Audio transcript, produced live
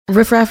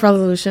Riff Raff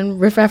Revolution,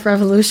 Riff Raff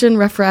Revolution,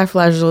 Riff Raff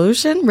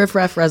Resolution, Riff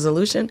Raff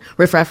Resolution,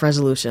 Riff Raff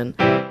Resolution.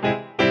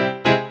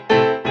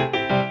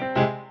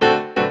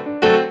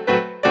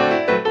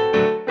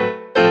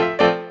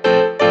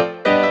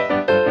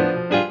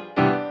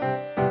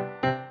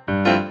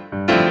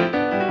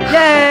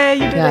 Yay,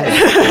 you did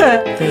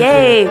it.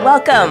 Yay,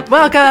 welcome.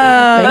 Welcome.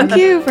 Thank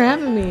you for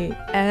having me.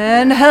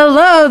 And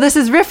hello, this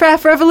is Riff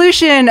Raff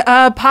Revolution,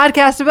 a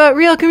podcast about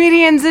real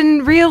comedians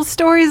and real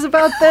stories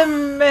about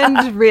them.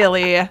 And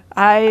really,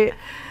 I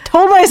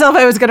told myself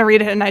I was going to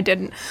read it and I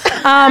didn't.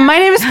 My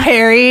name is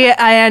Perry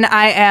and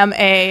I am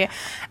a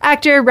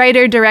actor,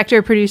 writer,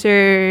 director,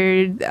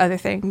 producer, other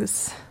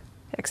things,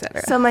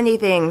 etc. So many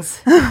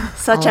things.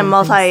 Such a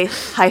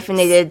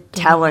multi-hyphenated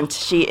talent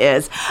she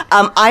is.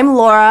 I'm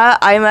Laura.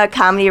 I'm a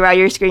comedy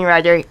writer,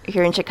 screenwriter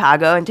here in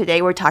Chicago. And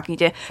today we're talking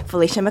to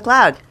Felicia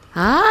McLeod.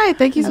 Hi,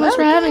 thank you so much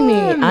for having me.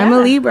 I'm a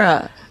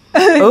Libra.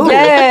 Oh,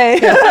 Yay!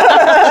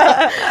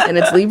 And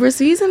it's Libra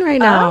season right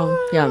now.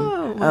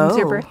 When's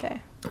your birthday?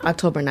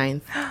 October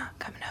 9th.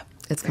 Coming up.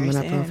 It's coming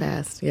up real soon.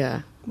 fast.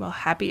 Yeah. Well,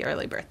 happy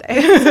early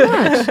birthday.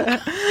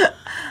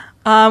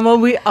 Well,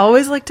 we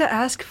always like to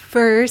ask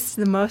first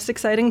the most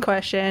exciting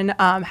question.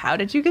 How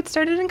did you get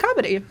started in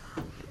comedy?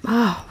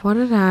 Oh, what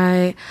did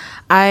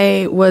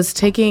I was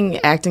taking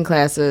acting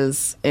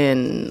classes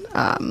in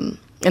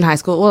high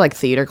school, well, like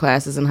theater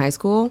classes in high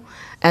school.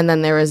 And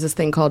then there was this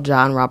thing called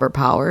John Robert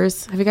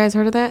Powers. Have you guys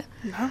heard of that?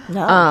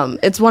 no.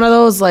 It's one of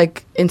those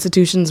like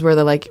institutions where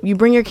they're like, you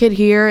bring your kid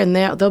here and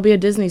they'll be a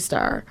Disney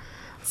star.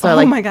 So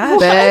I my gosh.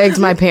 begged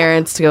my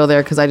parents to go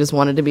there because I just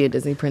wanted to be a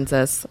Disney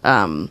princess.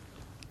 And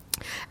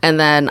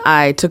then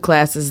I took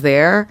classes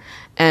there.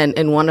 And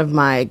in one of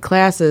my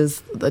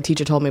classes, the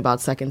teacher told me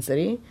about Second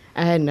City.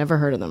 I had never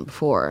heard of them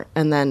before.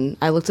 And then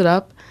I looked it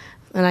up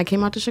and I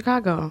came out to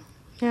Chicago.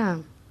 Yeah.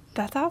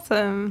 That's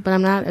awesome. But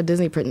I'm not a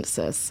Disney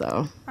princess,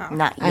 so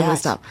Not I yet.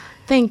 messed up.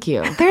 Thank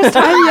you. There's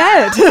time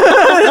yet.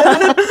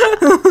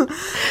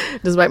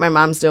 Despite my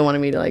mom still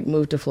wanting me to like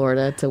move to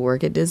Florida to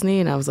work at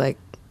Disney, and I was like,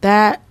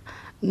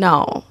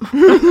 no.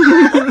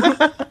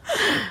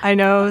 I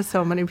know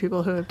so many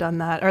people who have done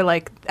that. Or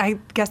like, I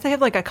guess they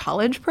have like a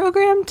college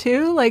program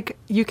too. Like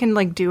you can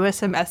like do a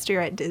semester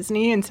at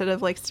Disney instead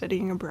of like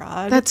studying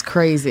abroad. That's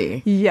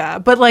crazy. Yeah,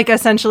 but like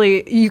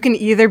essentially you can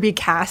either be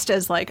cast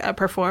as like a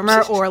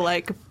performer or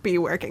like be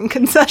working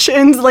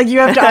concessions. Like you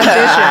have to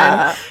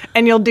audition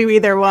and you'll do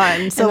either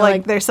one. So And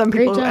like there's some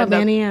people great who job, end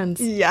up Annie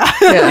Ann's.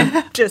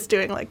 yeah. just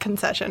doing like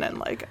concession and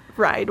like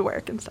ride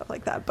work and stuff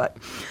like that. But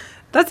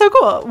that's so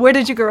cool. Where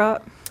did you grow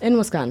up? In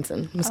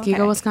Wisconsin, Muskego,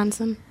 Okay.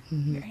 Wisconsin.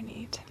 Very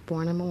neat.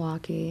 Born in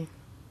Milwaukee.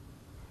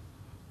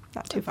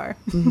 Not too far.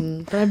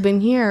 But I've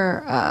been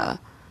here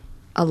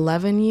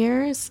 11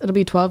 years. It'll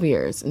be 12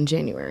 years in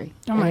January.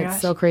 Oh my And gosh.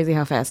 It's so crazy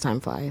how fast time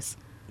flies.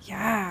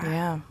 Yeah.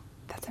 Yeah.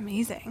 That's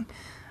amazing.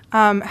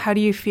 How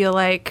do you feel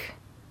like,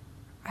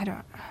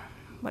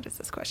 what is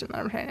this question that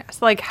I'm trying to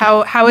ask? Like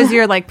how has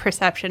your like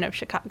perception of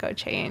Chicago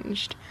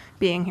changed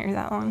being here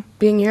that long?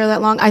 Being here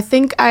that long, I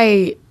think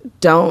I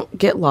don't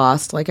get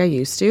lost like I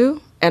used to,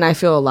 and I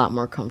feel a lot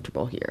more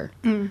comfortable here.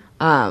 But you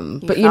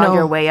found know,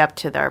 your way up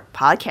to their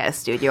podcast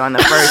studio on the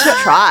first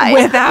try.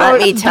 Without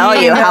Let me tell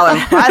being- you how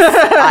impressed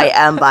I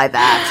am by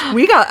that.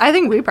 I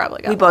think we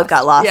probably got We both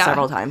got lost Yeah.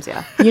 several times,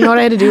 yeah. you know what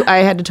I had to do? I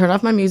had to turn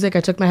off my music.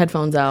 I took my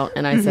headphones out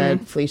and I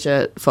said,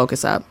 Felicia,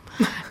 focus up.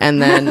 And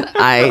then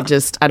I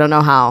don't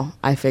know how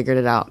I figured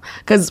it out.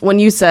 Because when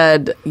you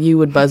said you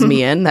would buzz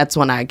me in, that's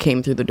when I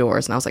came through the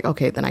doors and I was like,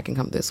 okay, then I can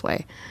come this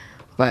way.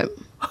 But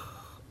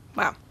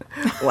Wow.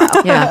 Wow.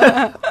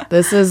 yeah,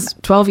 this is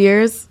 12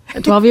 years.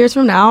 12 years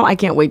from now, I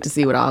can't wait to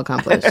see what I'll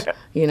accomplish,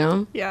 you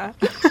know? Yeah.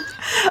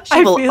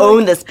 She will feel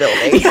own this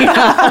building.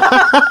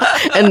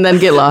 And then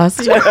get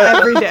lost.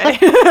 every day.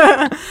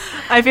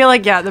 I feel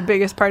like, the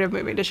biggest part of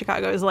moving to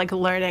Chicago is like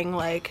learning,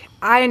 like,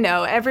 I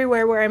know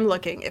everywhere where I'm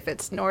looking if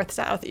it's north,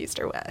 south, east,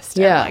 or west.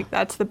 And, Yeah. like,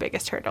 that's the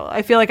biggest hurdle.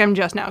 I feel like I'm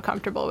just now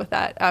comfortable with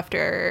that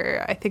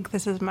after, I think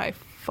this is my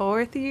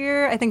 4th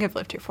year. I think I've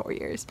lived here 4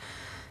 years.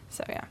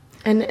 So, yeah.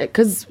 And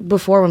because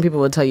before when people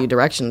would tell you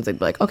directions, they'd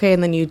be like, okay,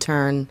 and then you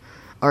turn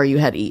or you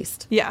head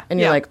east. Yeah, And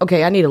you're yeah. like,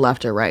 okay, I need a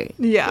left or right.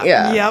 Yeah.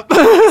 Yeah.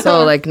 Yep.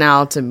 So like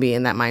now to be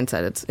in that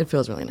mindset, it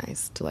feels really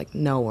nice to like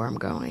know where I'm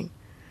going.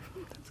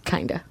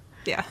 Kinda.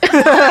 Yeah.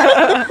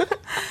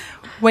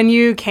 When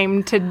you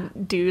came to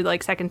do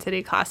like Second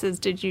City classes,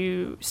 did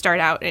you start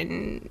out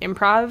in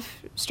improv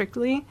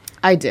strictly?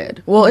 I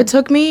did. Well, it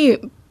took me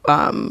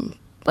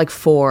like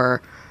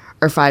 4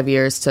 or 5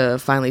 years to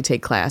finally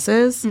take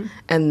classes,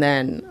 and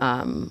then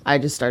I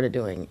just started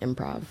doing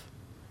improv,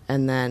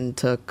 and then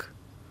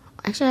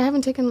actually I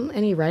haven't taken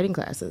any writing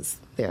classes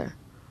there,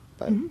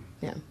 but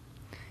yeah.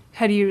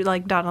 Had you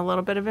like done a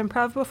little bit of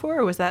improv before,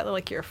 or was that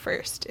like your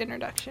first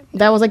introduction?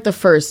 That was like the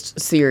first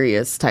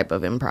serious type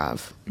of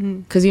improv.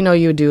 Because,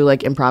 you do like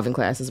improv in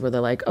classes where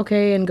they're like,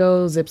 okay, and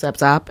go zip, zap,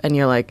 zap. And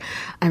you're like,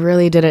 I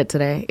really did it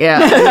today.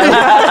 Yeah.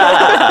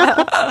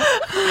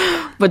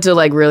 But to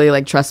like really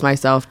like trust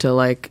myself to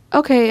like,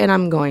 okay, and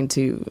I'm going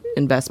to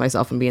invest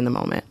myself and be in the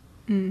moment.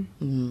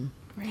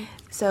 Right.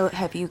 So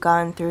have you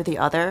gone through the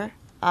other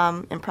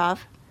improv?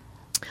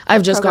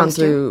 I've just gone programs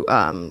too?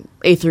 through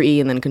A through E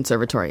and then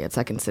conservatory at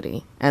Second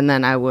City. And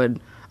then I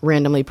would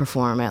randomly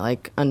perform at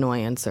like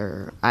Annoyance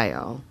or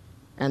IO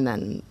and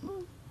then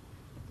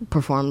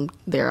performed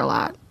there a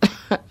lot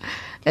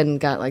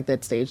and got like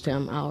that stage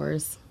time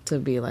hours to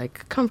be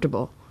like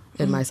comfortable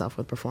in myself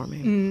with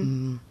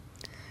performing.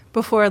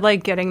 Before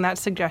like getting that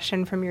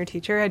suggestion from your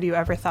teacher, had you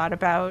ever thought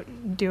about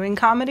doing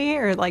comedy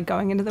or like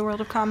going into the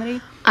world of comedy?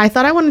 I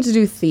thought I wanted to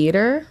do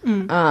theater,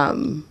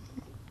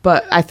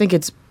 but I think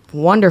it's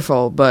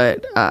wonderful,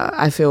 but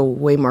I feel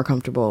way more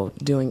comfortable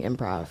doing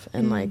improv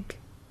and like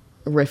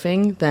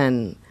riffing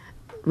than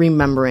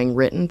remembering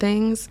written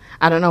things.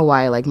 I don't know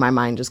why, like my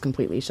mind just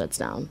completely shuts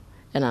down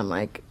and I'm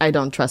like, I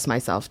don't trust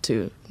myself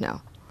to know.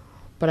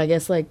 But I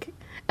guess like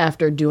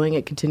after doing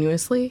it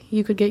continuously,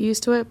 you could get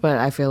used to it. But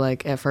I feel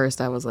like at first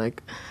I was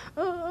like,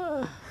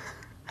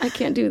 I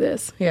can't do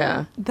this.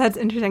 Yeah. That's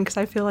interesting because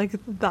I feel like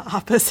the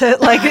opposite.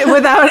 Like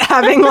without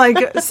having like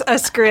a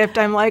script,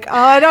 I'm like, oh,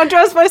 I don't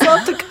trust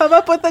myself to come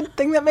up with a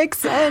thing that makes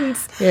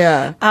sense.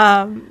 Yeah.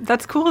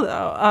 That's cool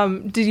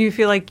though. Did you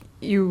feel like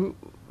you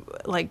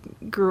like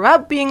grew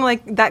up being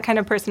like that kind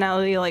of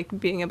personality, like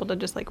being able to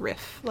just like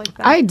riff like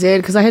that? I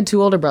did because I had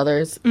 2 older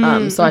brothers.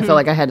 So I felt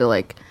like I had to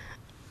like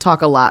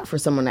talk a lot for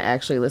someone to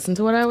actually listen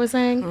to what I was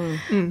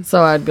saying.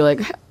 So I'd be like,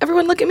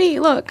 everyone look at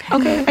me, look,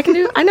 okay,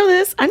 I know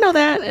this, I know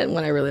that. And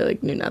when I really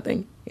like knew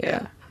nothing.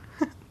 Yeah.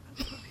 I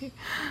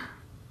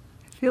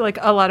feel like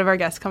a lot of our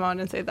guests come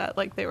on and say that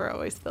like they were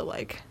always the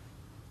like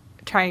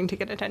trying to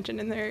get attention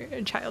in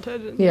their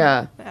childhood and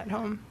at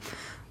home.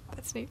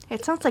 That's neat.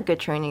 It sounds like good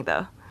training,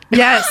 though.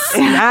 Yes.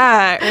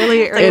 Yeah.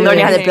 Early Like learning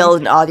how to training. build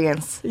an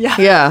audience. Yeah.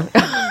 Yeah.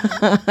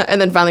 And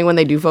then finally when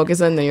they do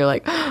focus in, then you're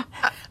like,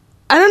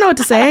 I don't know what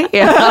to say.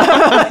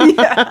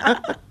 Yeah.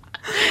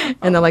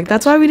 And they're like,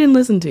 that's why we didn't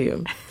listen to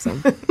you. So.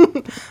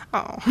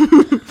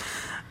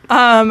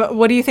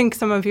 What do you think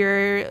some of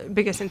your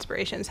biggest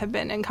inspirations have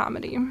been in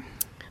comedy?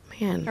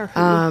 Man. Or who,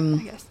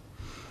 I guess.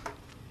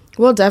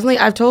 Well, definitely.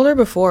 I've told her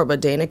before,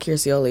 but Dana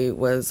Kiercioli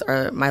was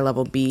my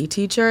level B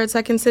teacher at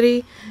Second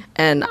City.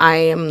 And I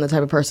am the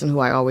type of person who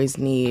I always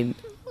need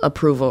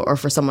approval or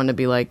for someone to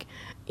be like,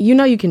 you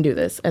know you can do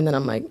this. And then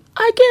I'm like,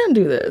 I can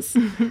do this.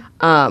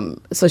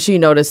 So she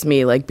noticed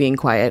me like being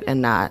quiet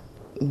and not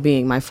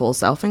being my full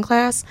self in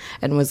class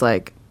and was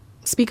like,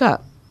 speak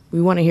up.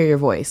 We want to hear your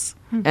voice.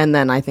 And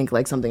then I think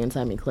like something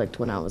inside me clicked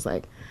when I was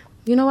like,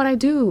 you know what? I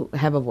do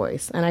have a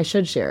voice and I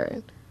should share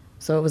it.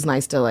 So it was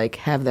nice to like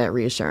have that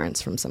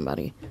reassurance from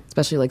somebody,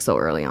 especially like so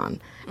early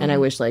on. And I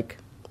wish like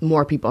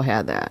more people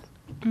had that.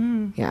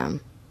 Yeah.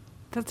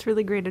 That's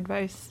really great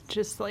advice.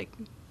 Just like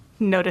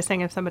noticing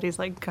if somebody's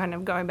like kind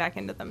of going back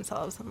into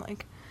themselves and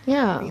like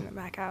bringing them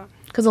back out.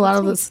 Because a lot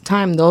of this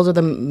time, those are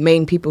the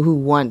main people who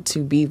want to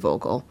be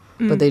vocal,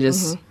 but they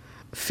just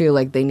feel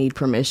like they need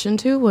permission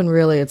to, when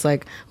really it's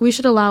like, we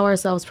should allow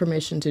ourselves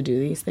permission to do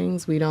these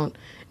things. We don't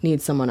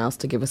need someone else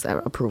to give us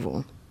that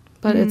approval.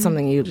 But it's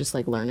something you just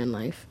like learn in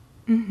life.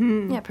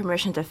 Yeah,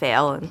 permission to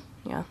fail and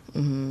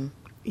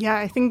Yeah,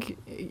 I think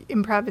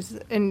improv is,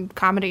 and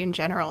comedy in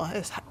general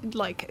is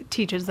like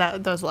teaches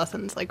those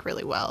lessons like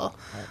really well.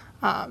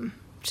 To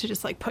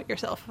just like put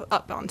yourself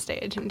up on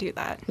stage and do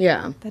that.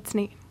 Yeah. That's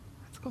neat.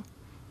 That's cool.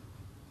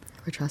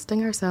 We're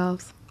trusting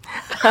ourselves.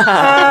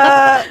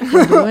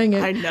 We're doing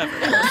it. I never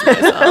trust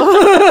myself.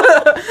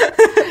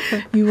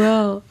 You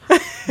will.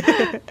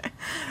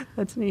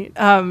 That's neat.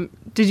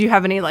 Did you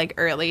have any like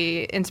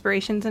early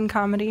inspirations in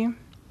comedy?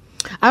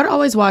 I would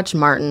always watch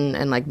Martin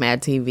and like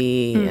Mad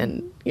TV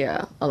and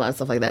a lot of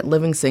stuff like that.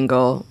 Living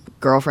Single,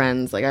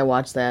 Girlfriends, like I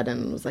watched that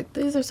and was like,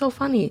 these are so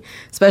funny.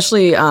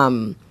 Especially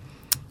on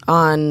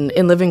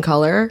In Living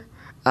Color.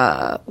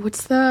 I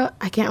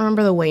can't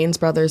remember the Wayans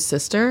brothers'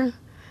 sister.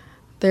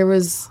 There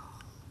was,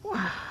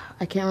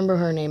 I can't remember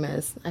who her name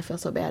is. I feel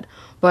so bad.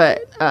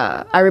 But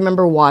I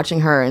remember watching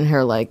her and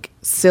her like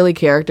silly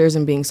characters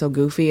and being so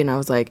goofy, and I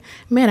was like,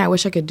 man, I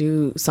wish I could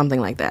do something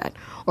like that.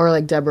 Or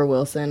like Deborah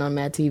Wilson on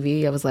Mad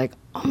TV. I was like,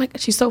 oh my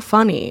God, she's so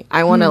funny.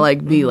 I want to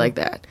like be like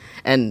that.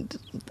 And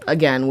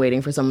again,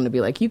 waiting for someone to be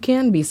like, you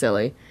can be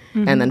silly.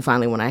 And then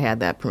finally when I had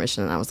that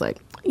permission, I was like,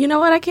 you know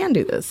what, I can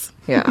do this.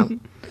 Yeah.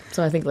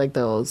 So I think like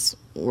those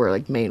were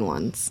like main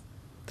ones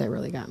that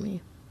really got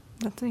me.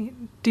 That's neat.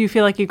 Do you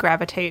feel like you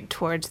gravitate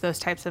towards those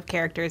types of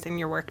characters in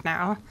your work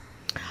now?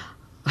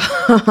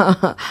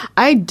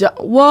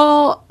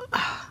 Well,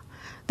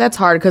 that's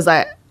hard because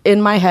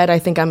in my head, I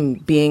think I'm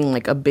being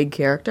like a big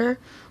character,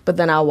 but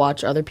then I'll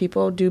watch other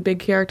people do big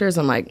characters.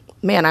 I'm like,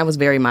 man, I was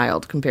very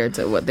mild compared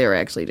to what they were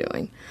actually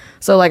doing.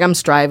 So like I'm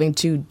striving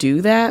to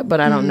do that, but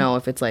I don't know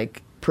if it's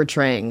like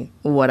portraying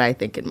what I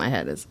think in my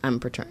head is I'm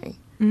portraying.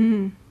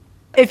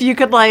 If you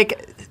could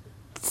like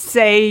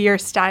say your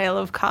style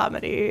of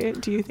comedy,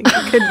 do you think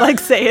you could like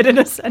say it in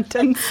a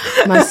sentence?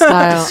 My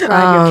style.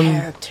 describe your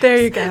character.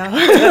 There you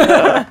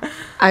go.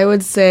 I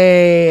would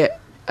say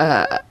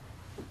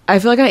I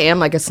feel like I am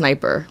like a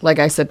sniper. Like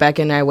I sit back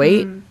and I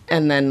wait,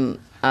 and then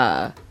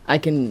I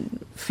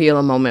can feel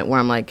a moment where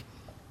I'm like,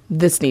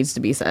 this needs to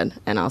be said,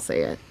 and I'll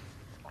say it.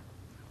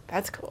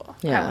 That's cool.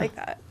 Yeah. I like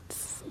that.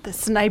 It's the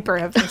sniper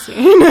of the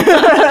scene.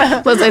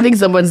 Plus, I think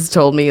someone's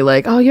told me,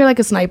 like, oh, you're like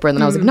a sniper. And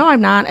then I was like, no,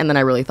 I'm not. And then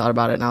I really thought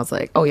about it. And I was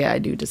like, oh, yeah, I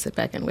do just sit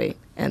back and wait.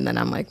 And then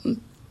I'm like,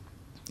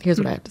 here's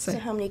what I have to So say.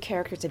 how many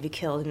characters have you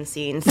killed in the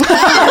scenes?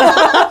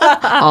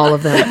 All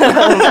of them.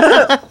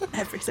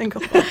 Every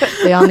single one.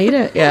 They all need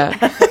it. Yeah.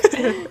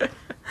 I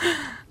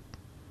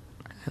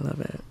love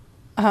it.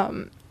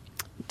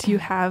 Do you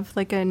have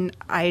like an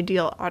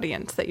ideal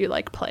audience that you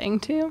like playing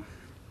to?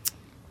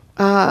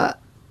 I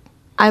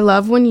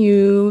love when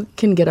you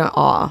can get an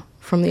awe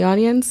from the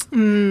audience.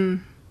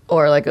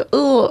 Or like,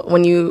 ooh,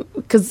 when you,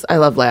 because I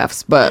love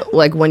laughs, but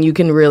like when you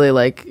can really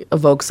like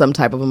evoke some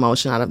type of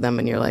emotion out of them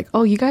and you're like,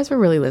 oh, you guys were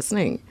really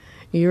listening.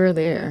 You were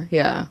there.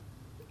 Yeah.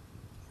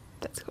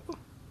 That's cool.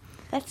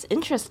 That's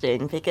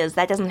interesting because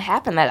that doesn't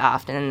happen that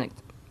often in the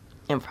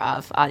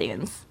improv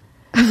audience.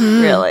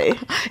 Really.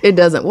 It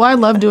doesn't. Well, I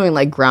love doing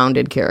like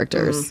grounded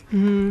characters.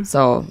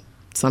 So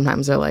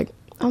sometimes they're like,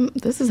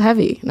 this is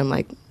heavy. And I'm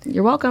like,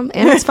 you're welcome.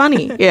 And it's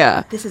funny.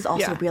 Yeah. This is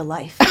also Yeah. real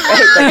life.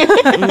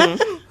 Right?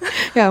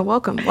 Yeah.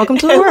 Welcome. Welcome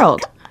to the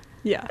world.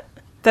 Yeah.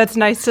 That's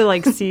nice to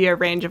like see a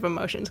range of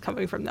emotions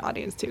coming from the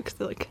audience too, because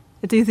like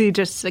it's easy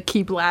just to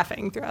keep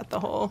laughing throughout the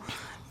whole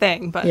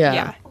thing, but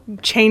Yeah.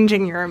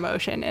 changing your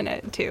emotion in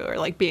it too, or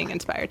like being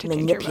inspired to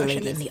change your emotion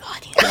Manipulating is the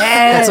audience.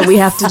 That's what we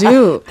have to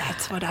do.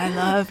 that's what I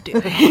love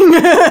doing.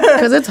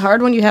 Because it's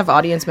hard when you have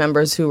audience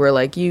members who are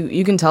like,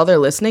 you can tell they're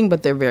listening,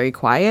 but they're very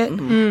quiet.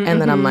 And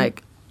then I'm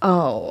like,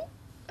 oh,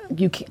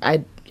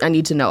 I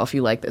need to know if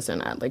you like this or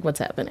not. Like, what's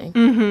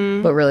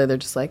happening? But really, they're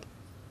just like,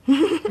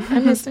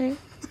 I'm listening.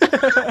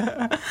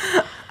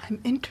 I'm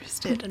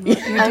interested in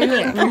what you're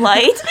doing.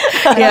 Polite.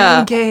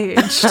 Yeah.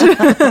 Engaged.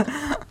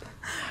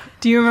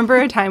 Do you remember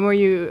a time where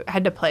you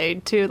had to play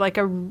to like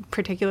a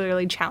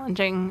particularly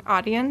challenging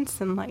audience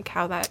and like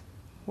how that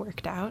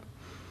worked out?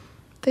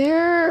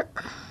 They're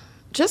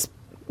just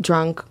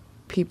drunk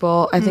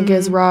people, I think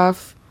is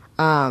rough.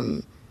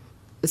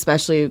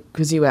 Especially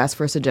because you ask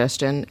for a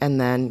suggestion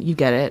and then you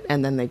get it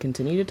and then they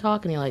continue to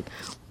talk and you're like,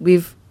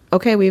 we've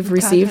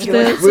received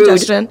the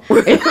suggestion.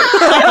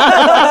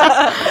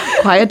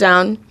 Quiet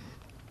down.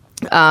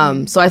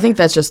 So I think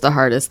that's just the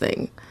hardest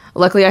thing.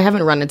 Luckily, I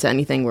haven't run into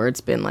anything where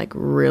it's been like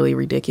really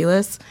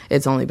ridiculous.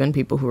 It's only been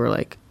people who are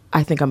like,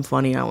 I think I'm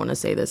funny. I want to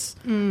say this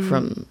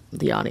from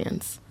the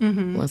audience.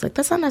 I was like,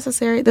 that's not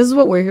necessary. This is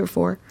what we're here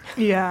for.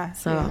 Yeah.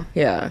 So,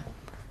 yeah.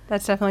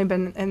 That's definitely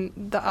been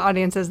in the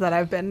audiences that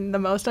I've been the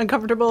most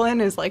uncomfortable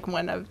in is like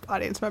when an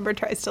audience member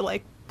tries to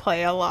like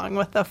play along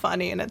with the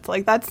funny and it's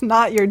like, that's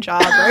not your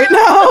job right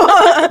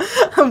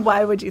now.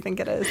 Why would you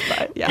think it is?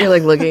 But yeah. You're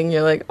like looking,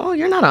 you're like, oh,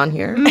 you're not on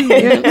here.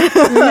 You're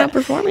not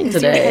performing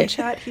Is your today.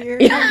 headshot here?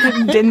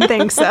 Didn't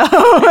think so.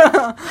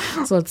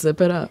 So let's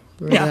zip it up.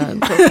 We're Yeah.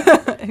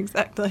 done.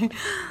 Exactly.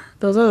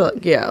 Those are,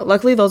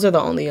 luckily those are the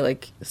only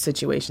like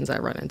situations I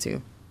run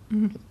into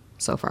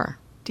so far.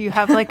 Do you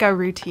have like a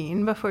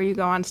routine before you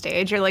go on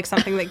stage or like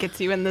something that gets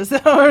you in the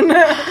zone?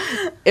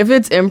 If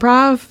it's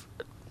improv,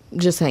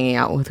 just hanging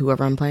out with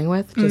whoever I'm playing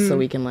with, just so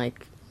we can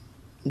like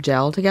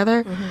gel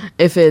together.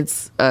 If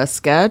it's a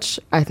sketch,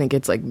 I think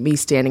it's like me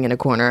standing in a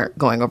corner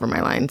going over my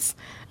lines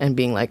and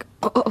being like,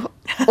 oh,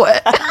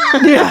 what?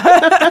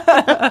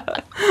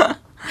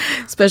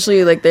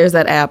 Especially like there's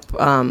that app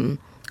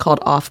called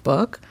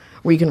Offbook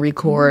where you can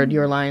record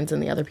your lines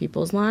and the other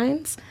people's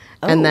lines.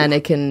 And then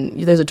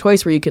there's a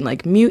choice where you can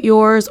like mute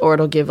yours or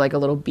it'll give like a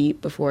little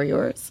beep before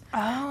yours.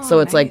 Oh, So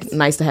it's like nice.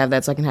 nice to have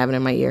that so I can have it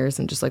in my ears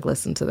and just like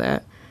listen to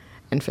that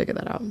and figure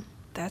that out.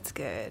 That's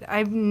good.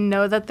 I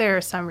know that there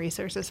are some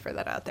resources for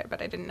that out there,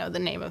 but I didn't know the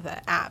name of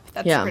the app.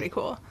 That's Yeah. pretty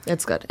cool.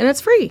 It's good. And it's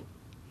free.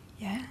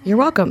 Yeah. You're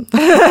welcome.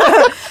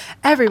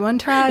 Everyone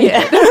try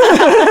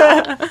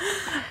it.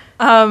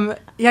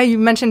 Yeah, you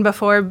mentioned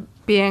before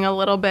being a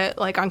little bit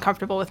like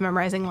uncomfortable with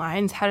memorizing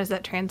lines. How does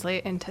that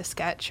translate into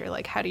sketch or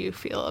like how do you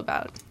feel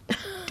about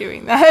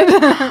doing that?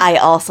 I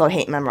also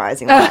hate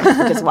memorizing lines,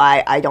 which is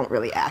why I don't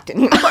really act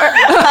anymore.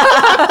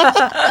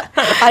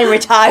 I'm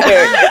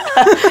retired.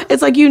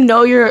 It's like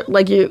you're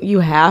like you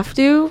have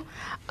to.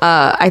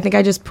 I think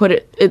I just put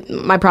it.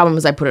 My problem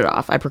is I put it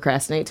off. I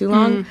procrastinate too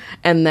long,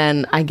 and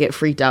then I get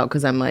freaked out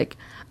because I'm like,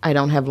 I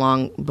don't have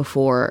long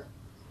before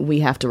we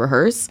have to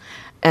rehearse,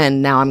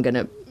 and now I'm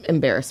gonna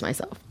embarrass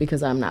myself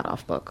because I'm not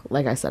off book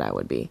like I said I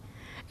would be,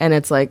 and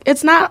it's like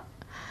it's not.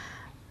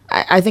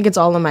 I think it's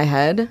all in my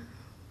head,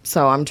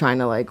 so I'm trying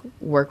to like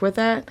work with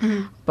that,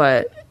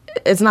 but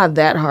it's not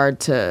that hard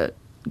to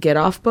get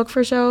off book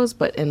for shows.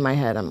 But in my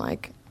head, I'm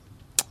like,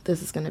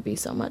 this is gonna be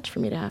so much for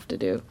me to have to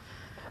do.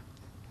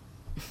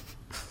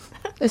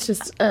 It's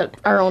just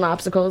our own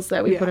obstacles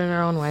that we put in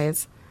our own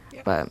ways.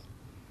 Yeah. But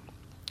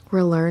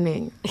we're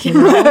learning. You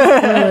know? We're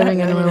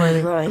learning and we're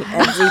learning. Growing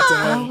every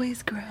day.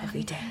 Always grow.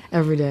 Every day.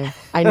 Every day.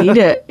 I need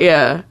it.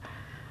 Yeah.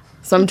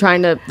 So I'm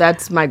trying to,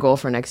 that's my goal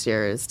for next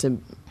year is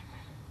to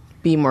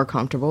be more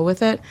comfortable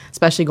with it,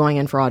 especially going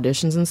in for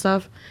auditions and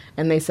stuff.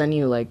 And they send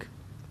you like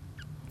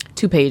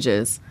 2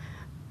 pages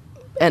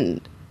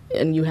and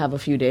you have a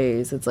few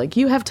days. It's like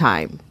you have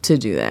time to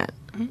do that,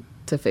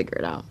 to figure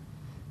it out.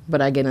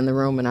 But I get in the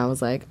room and I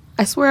was like,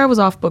 I swear I was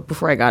off book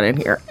before I got in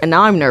here. And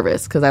now I'm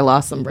nervous because I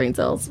lost some brain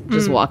cells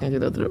just walking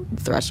through the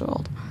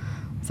threshold.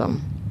 So.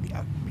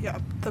 Yeah,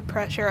 the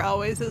pressure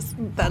always is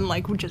then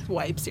like just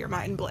wipes your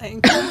mind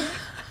blank.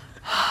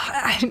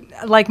 I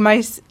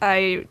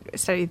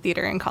studied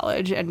theater in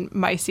college, and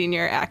my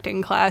senior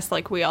acting class,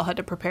 like we all had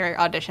to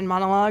prepare audition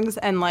monologues,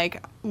 and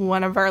like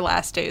one of our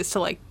last days to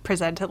like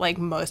present it, like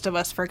most of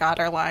us forgot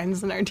our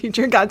lines, and our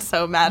teacher got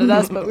so mad at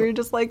us, but we were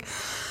just like,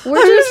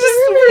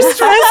 we're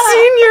stressed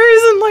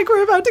seniors, and like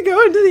we're about to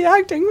go into the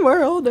acting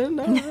world,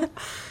 and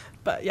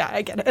but yeah,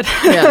 I get it.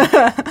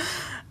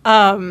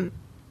 Yeah.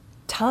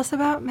 Tell us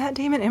about Matt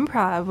Damon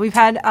Improv. We've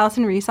had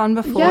Allison Reese on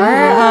before,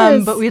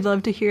 Yes. but we'd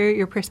love to hear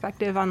your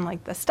perspective on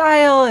like the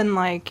style and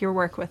like your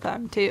work with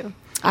them too.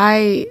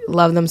 I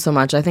love them so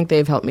much. I think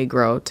they've helped me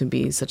grow to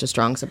be such a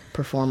strong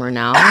performer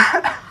now.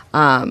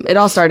 It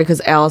all started because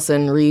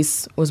Allison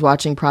Reese was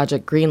watching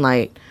Project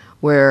Greenlight,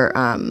 where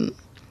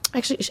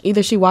actually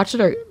either she watched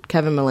it or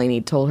Kevin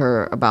Mullaney told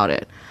her about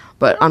it.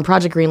 But on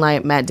Project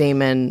Greenlight, Matt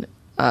Damon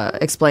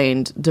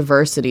explained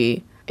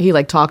diversity. He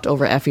like talked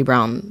over Effie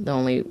Brown, the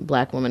only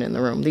black woman in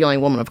the room, the only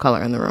woman of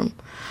color in the room,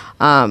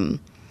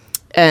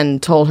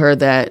 and told her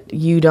that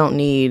you don't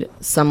need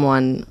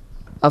someone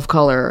of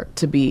color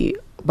to be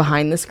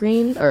behind the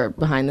screen or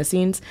behind the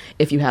scenes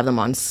if you have them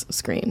on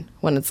screen.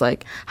 When it's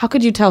like, how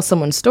could you tell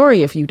someone's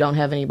story if you don't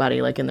have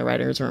anybody like in the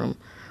writer's room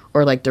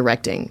or like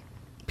directing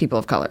people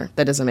of color?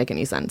 That doesn't make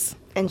any sense.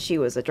 And she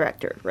was a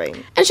director, right?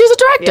 And she's a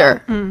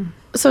director.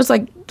 So it's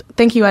like,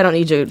 thank you, I don't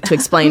need you to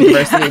explain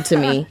diversity to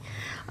me.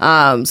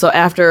 So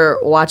after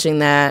watching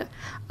that,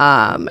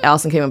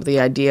 Allison came up with the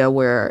idea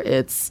where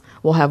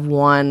we'll have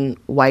one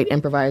white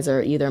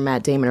improviser, either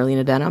Matt Damon or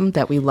Lena Dunham,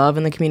 that we love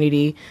in the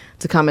community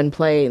to come and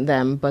play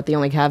them. But the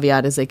only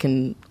caveat is they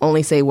can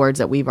only say words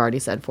that we've already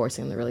said,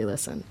 forcing them to really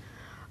listen.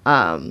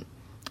 And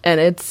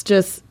it's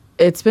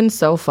been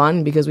so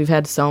fun because we've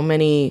had so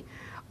many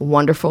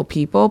wonderful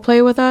people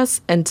play with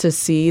us, and to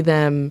see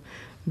them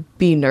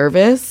be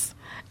nervous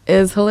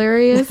is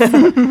hilarious.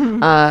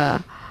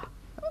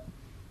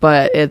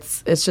 But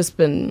it's just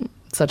been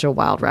such a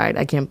wild ride.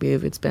 I can't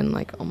believe it's been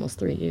like almost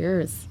 3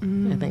 years,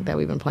 I think, that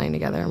we've been playing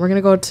together. We're going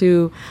to go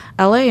to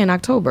LA in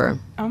October.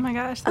 Oh my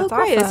gosh, that's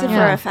Great. awesome. Is it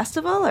for a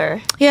festival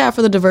or? Yeah,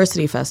 for the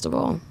Diversity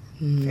Festival.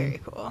 Very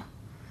cool.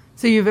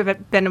 So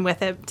you've been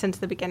with it since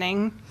the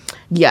beginning?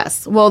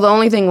 Yes. Well, the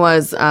only thing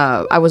was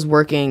I was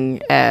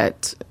working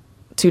at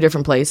 2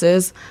 different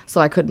places,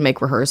 so I couldn't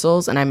make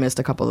rehearsals, and I missed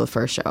a couple of the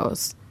first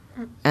shows.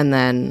 And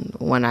then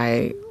when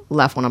I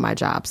left one of my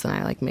jobs, then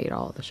I like made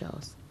all of the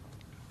shows.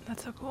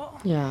 That's so cool.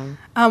 Yeah.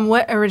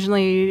 What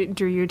originally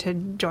drew you to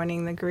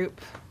joining the group?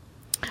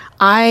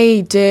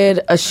 I did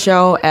a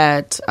show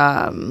at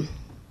Under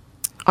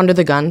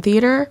the Gun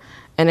Theater,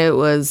 and it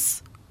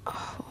was,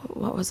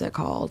 what was it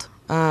called?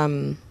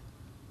 Man,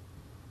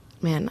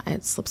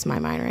 it slips my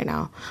mind right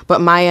now.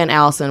 But Maya and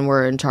Allison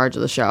were in charge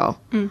of the show.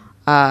 Oh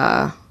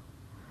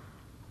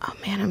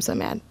man, I'm so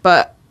mad.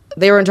 But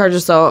they were in charge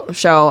of the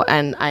show,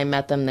 and I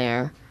met them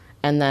there.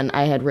 And then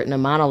I had written a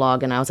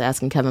monologue, and I was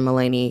asking Kevin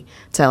Mullaney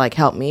to like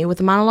help me with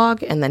the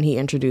monologue, and then he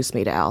introduced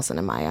me to Allison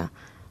and Maya.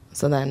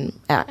 So then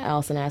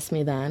Allison asked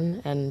me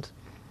then, and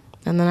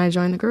then I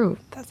joined the group.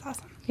 That's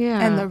awesome.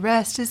 Yeah. And the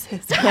rest is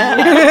history.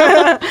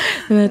 And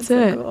that's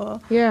it. So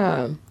cool.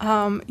 Yeah.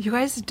 You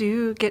guys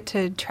do get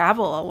to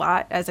travel a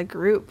lot as a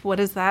group. What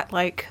is that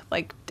like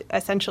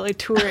essentially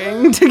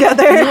touring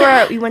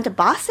together? We went to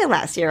Boston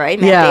last year, right?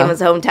 Matt Yeah. Damon's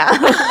hometown.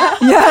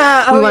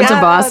 Yeah. We went to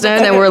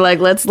Boston, and we're like,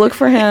 let's look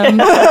for him.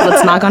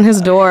 Let's knock on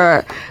his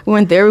door. We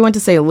went there. We went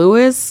to St.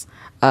 Louis,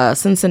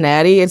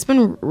 Cincinnati. It's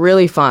been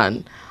really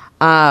fun.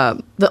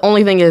 The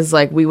only thing is,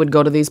 like, we would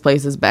go to these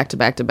places back to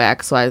back to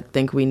back, so I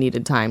think we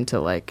needed time to,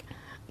 like,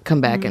 come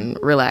back and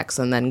relax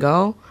and then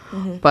go.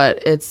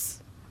 But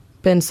it's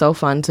been so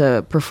fun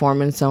to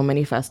perform in so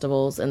many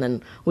festivals, and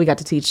then we got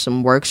to teach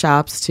some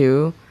workshops,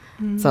 too.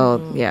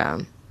 So, yeah.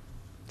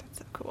 That's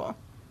so cool.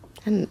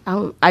 And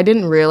I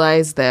didn't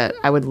realize that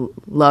I would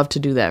love to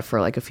do that for,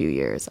 like, a few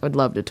years. I would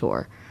love to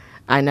tour.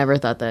 I never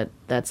thought that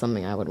that's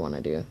something I would want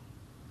to do.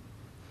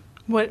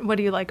 What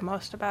do you like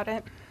most about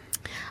it?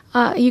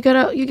 You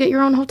get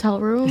your own hotel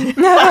room.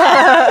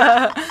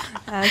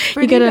 That's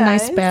You get a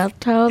nice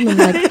bathtub, and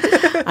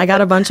like I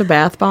got a bunch of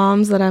bath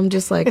bombs that I'm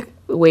just like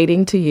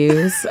waiting to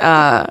use.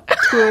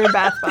 tour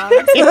bath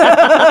bombs.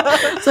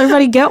 So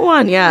everybody get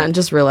one, yeah, and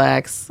just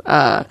relax.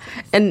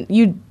 And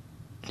you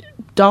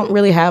don't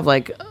really have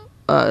like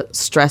a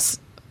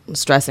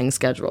stressing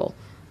schedule,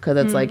 because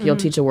it's like you'll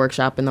teach a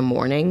workshop in the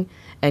morning,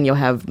 and you'll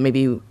have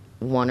maybe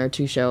 1 or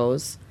 2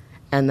 shows,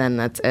 and then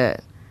that's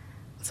it.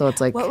 So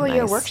it's like, What were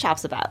your nice.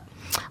 workshops about?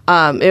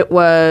 It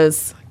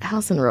was,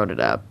 Allison wrote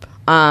it up.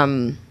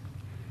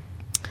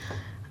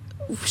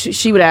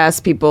 She would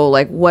ask people,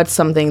 like, what's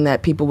something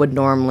that people would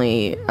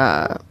normally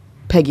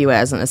peg you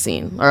as in a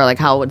scene? Or, like,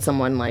 how would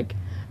someone, like,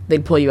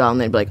 they'd pull you out and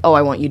they'd be like, oh,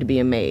 I want you to be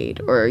a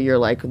maid. Or you're,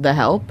 like, the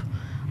help.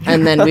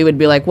 And then we would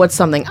be like, what's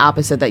something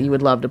opposite that you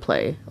would love to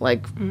play?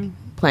 Like,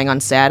 playing on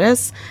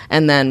status,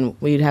 and then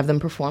we'd have them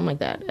perform like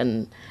that,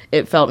 and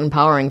it felt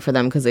empowering for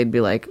them because they'd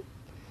be like,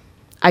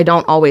 I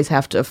don't always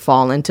have to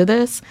fall into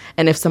this,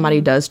 and if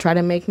somebody does try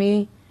to make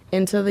me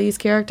into these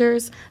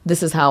characters,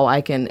 this is how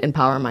I can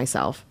empower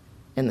myself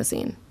in the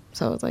scene.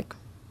 So it's like,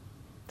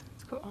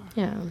 That's cool.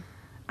 yeah.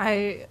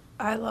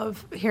 I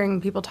love hearing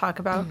people talk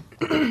about,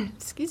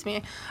 excuse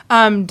me,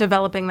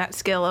 developing that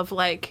skill of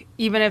like,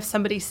 even if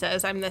somebody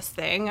says I'm this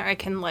thing, I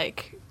can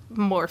like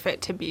morph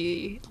it to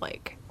be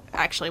like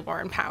actually more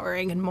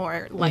empowering and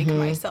more like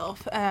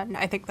myself. And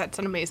I think that's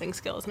an amazing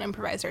skill as an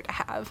improviser to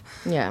have.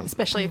 Yeah.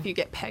 Especially if you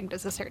get pegged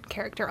as a certain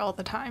character all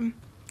the time.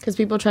 Because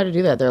people try to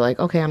do that. They're like,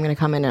 okay, I'm going to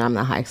come in and I'm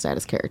the high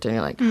status character. And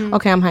you're like,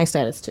 okay, I'm high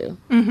status too.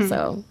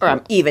 So, Or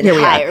I'm even Here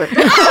we are. higher.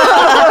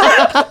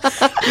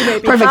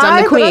 perfect.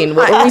 I'm the queen.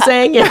 What were we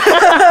saying?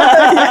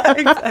 Yeah.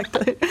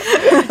 Exactly.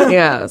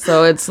 Yeah.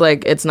 So it's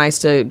like, it's nice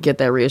to get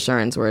that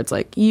reassurance where it's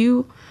like,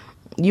 you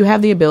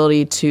have the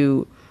ability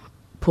to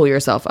pull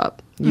yourself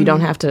up. You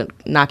don't have to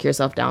knock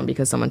yourself down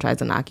because someone tries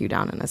to knock you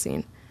down in a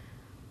scene.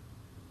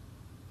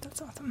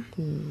 That's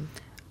awesome.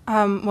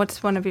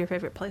 What's one of your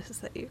favorite places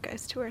that you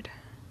guys toured?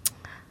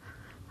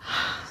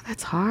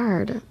 That's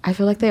hard. I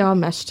feel like they all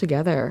mesh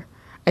together.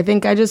 I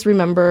think I just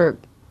remember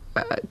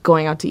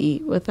going out to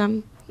eat with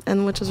them,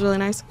 and which was really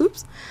nice.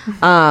 Oops.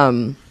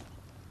 But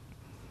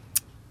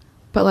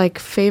like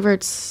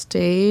favorite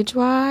stage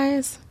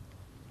wise,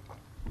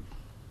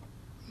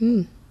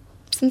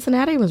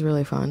 Cincinnati was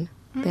really fun.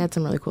 They had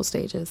some really cool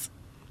stages.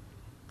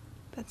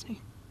 That's neat.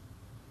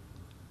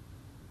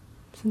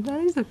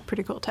 Cincinnati's a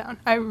pretty cool town.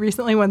 I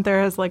recently went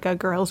there as like a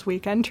girls'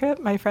 weekend trip.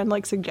 My friend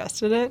like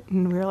suggested it,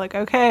 and we were like,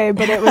 okay,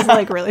 but it was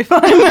like really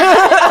fun. You're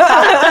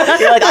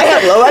like, I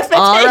have low expectations.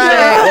 All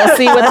right, we'll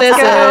see what this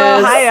Go to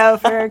is. Ohio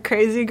for a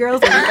crazy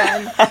girls'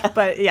 weekend.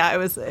 But yeah,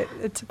 it's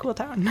a cool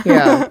town.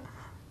 Yeah.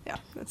 Yeah,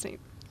 that's neat.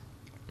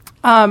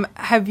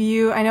 Have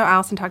you, I know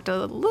Allison talked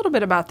a little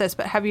bit about this,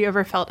 but have you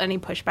ever felt any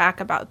pushback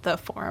about the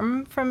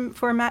form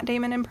for Matt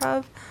Damon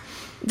Improv?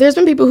 There's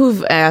been people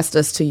who've asked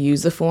us to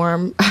use the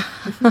forum,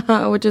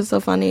 which is so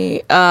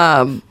funny.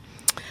 To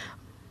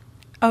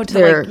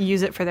They're- like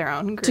use it for their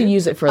own group? To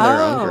use it for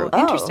their own group.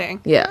 Interesting.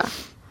 Yeah.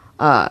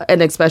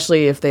 And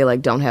especially if they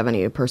like don't have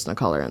any person of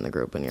color in the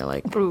group and you're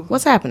like, Ooh.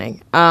 what's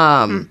happening?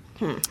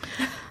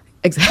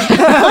 Exactly.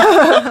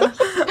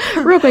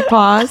 Real quick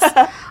pause.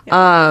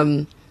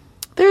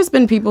 There's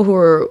been people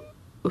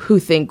who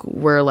think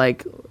we're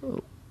like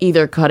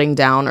either cutting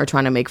down or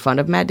trying to make fun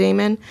of Matt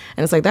Damon.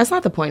 And it's like, that's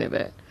not the point of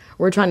it.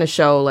 We're trying to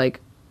show like,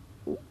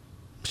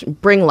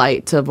 bring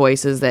light to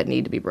voices that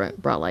need to be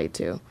brought light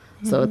to.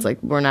 So it's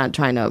like, we're not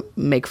trying to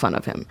make fun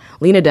of him.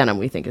 Lena Dunham,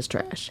 we think is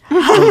trash.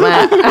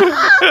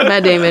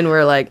 Matt Damon,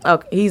 we're like,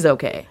 okay, he's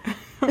okay.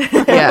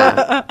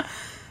 Yeah.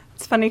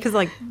 It's funny because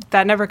like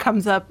that never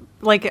comes up.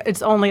 Like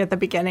it's only at the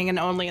beginning and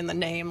only in the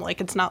name.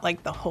 Like it's not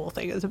like the whole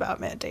thing is about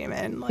Matt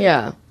Damon. Like,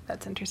 Yeah.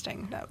 That's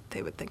interesting that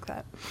they would think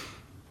that.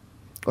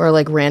 Or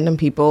like random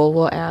people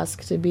will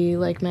ask to be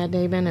like Matt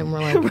Damon, and we're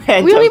like,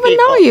 Random we don't even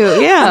people. know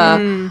you.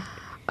 Yeah.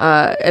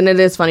 And it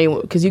is funny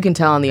because you can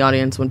tell in the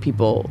audience when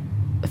people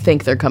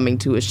think they're coming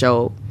to a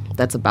show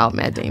that's about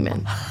Matt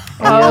Damon.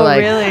 And you're like,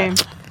 really?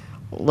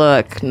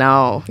 look,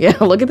 no. Yeah,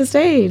 look at the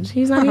stage.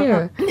 He's not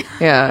here.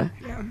 Yeah.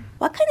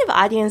 What kind of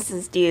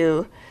audiences do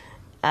you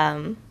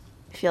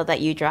feel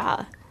that you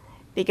draw?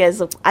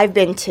 Because I've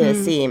been to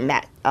see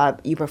Matt,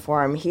 you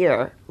perform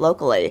here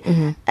locally,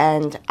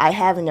 and I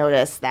have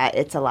noticed that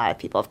it's a lot of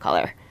people of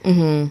color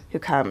who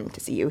come to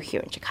see you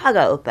here in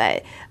Chicago.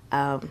 But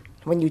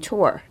when you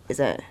tour, is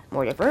it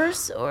more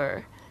diverse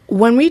or?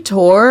 When we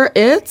tour,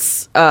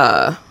 it's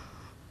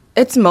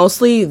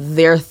mostly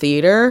their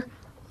theater.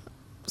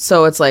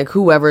 So it's like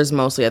whoever's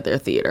mostly at their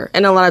theater.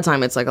 And a lot of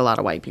time it's like a lot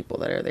of white people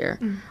that are there.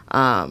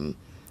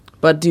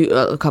 But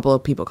a couple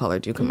of people of color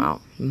do come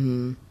out.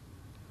 Mm-hmm.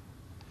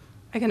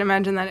 I can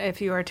imagine that if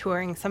you are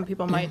touring, some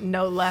people might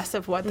know less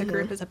of what the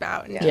group is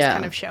about and just Yeah.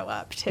 kind of show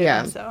up too.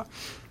 Yeah. So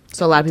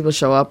So a lot of people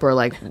show up or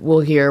like we'll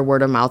hear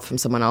word of mouth from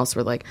someone else.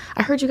 We're like,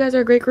 I heard you guys are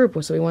a great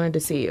group, so we wanted to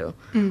see you.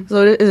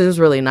 So it is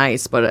really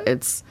nice, but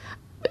it's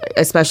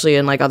especially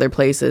in like other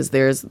places,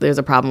 there's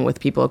a problem with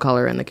people of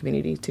color in the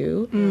community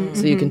too.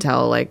 So you can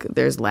tell like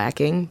there's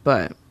lacking,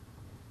 but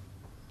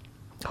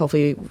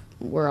hopefully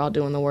we're all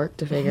doing the work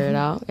to figure it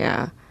out.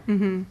 Yeah.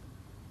 Wow,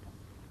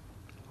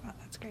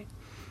 that's great.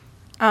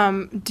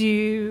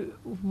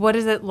 What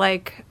is it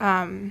like?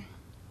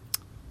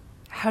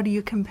 How do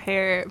you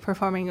compare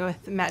performing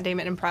with Matt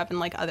Damon Improv and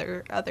like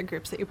other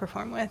groups that you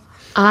perform with?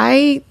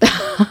 I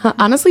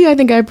honestly, I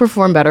think I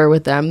perform better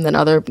with them than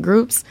other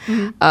groups,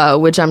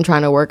 which I'm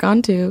trying to work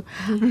on too,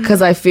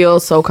 because I feel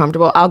so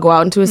comfortable. I'll go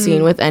out into a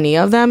scene with any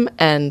of them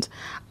and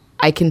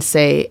I can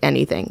say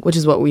anything, which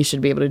is what we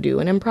should be able to do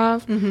in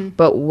improv.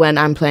 But when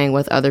I'm playing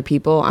with other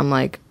people, I'm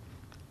like,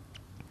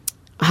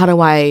 how do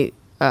I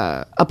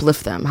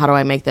uplift them? How do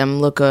I make them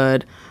look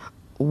good?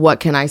 What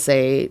can I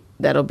say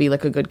that'll be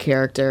like a good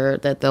character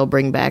that they'll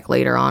bring back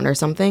later on or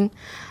something?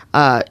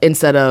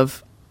 Instead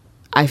of,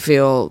 I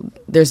feel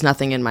there's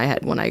nothing in my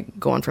head when I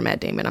go in for Matt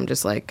Damon. I'm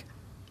just like,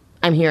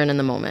 I'm here and in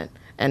the moment.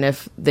 And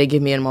if they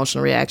give me an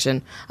emotional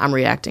reaction, I'm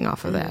reacting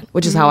off of that,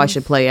 which is how I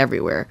should play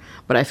everywhere.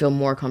 But I feel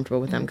more comfortable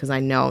with them because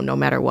I know no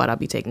matter what, I'll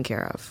be taken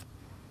care of.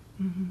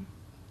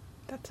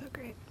 That's so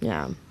great.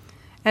 Yeah.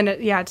 And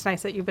it's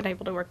nice that you've been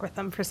able to work with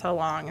them for so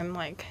long and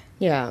like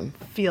Yeah.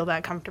 feel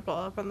that comfortable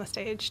up on the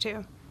stage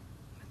too.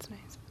 That's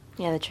nice.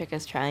 Yeah, the trick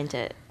is trying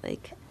to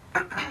like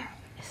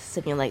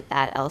simulate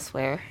that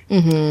elsewhere.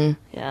 Mm-hmm.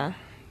 Yeah.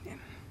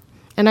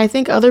 And I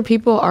think other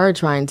people are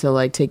trying to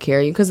like take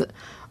care of you because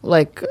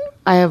like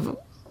I have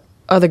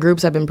other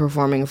groups I've been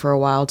performing for a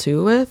while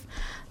too with.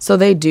 So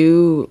they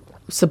do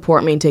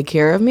support me and take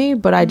care of me.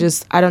 But I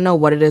don't know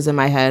what it is in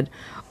my head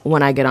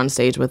when I get on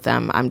stage with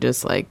them. I'm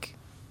just like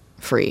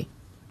free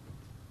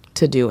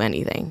to do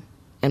anything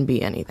and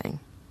be anything.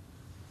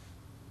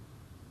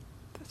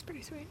 That's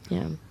pretty sweet.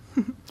 Yeah.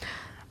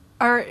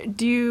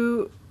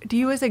 Do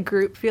you as a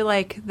group feel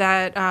like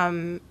that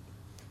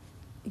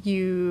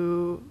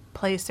you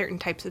play certain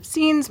types of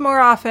scenes more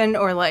often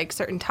or like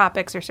certain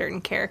topics or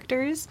certain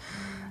characters?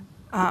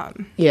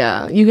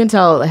 Yeah, you can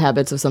tell the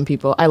habits of some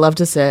people. I love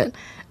to sit.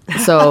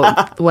 So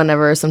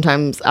whenever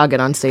sometimes I'll get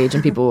on stage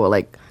and people will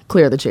like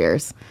clear the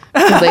chairs.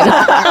 'Cause they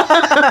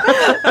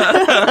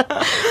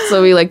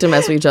so we like to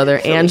mess with each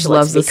other. Ange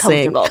loves to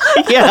sing.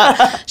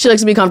 Yeah, she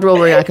likes to be comfortable.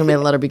 We're not going to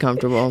let her be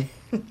comfortable.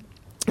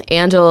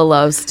 Angela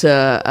loves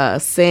to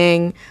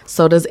sing.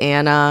 So does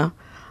Anna.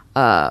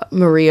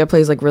 Maria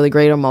plays like really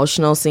great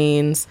emotional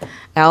scenes.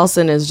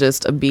 Allison is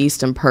just a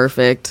beast and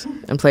perfect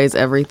and plays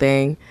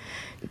everything.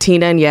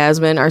 Tina and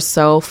Yasmin are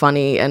so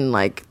funny and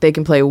like they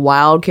can play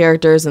wild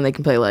characters and they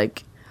can play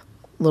like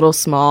little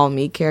small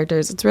meat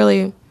characters.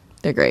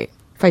 They're great.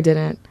 If I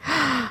didn't,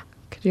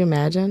 could you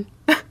imagine?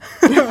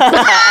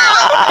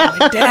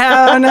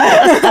 Down.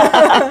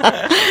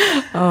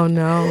 Oh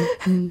no.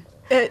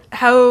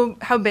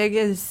 How big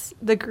is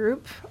the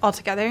group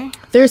altogether?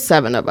 There's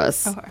 7 of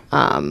us. Okay.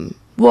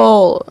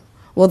 Well,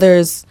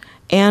 there's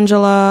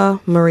Angela,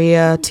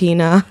 Maria,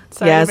 Tina,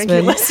 Sorry, I'm making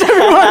Yasmin. you list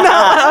everyone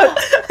out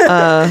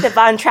loud. The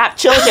Von Trapp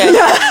children.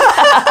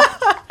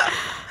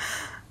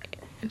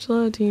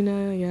 Angela,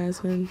 Tina,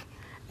 Yasmin,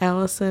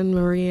 Allison,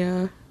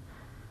 Maria,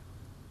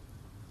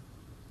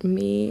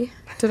 me.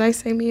 Did I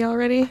say me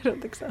already? I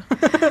don't think so.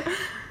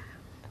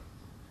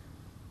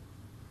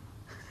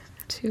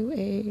 2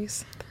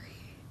 A's, 3.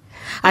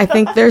 I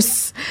think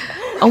there's.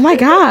 Oh my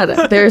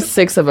God, there's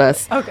 6 of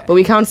us. Okay. But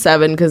we count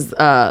 7 because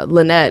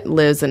Lynette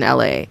lives in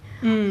LA.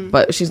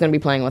 But she's gonna be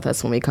playing with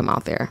us when we come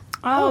out there.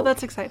 Oh,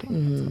 that's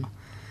exciting.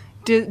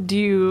 Do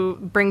you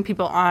bring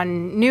people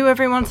on new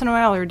every once in a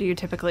while, or do you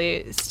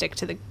typically stick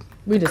to the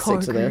We the just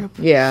core stick to group?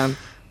 there. Yeah.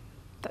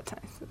 That's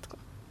nice. That's cool.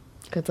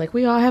 Because, like,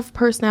 we all have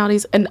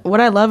personalities. And what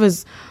I love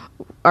is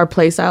our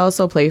play style is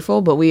so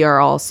playful, but we are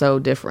all so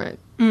different.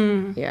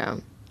 Yeah.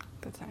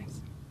 That's nice.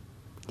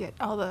 Get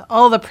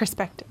all the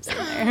perspectives in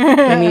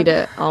there. I need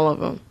it. All of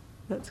them.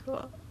 That's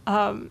cool.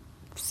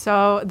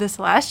 So this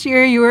last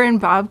year you were in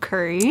Bob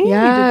Curry. You did the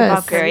Yes.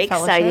 Bob Curry Very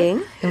Fellowship. exciting.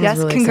 It was Yes,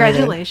 really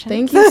congratulations.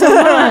 exciting. Thank you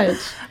so much.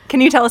 Can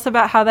you tell us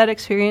about how that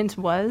experience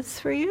was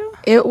for you?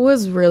 It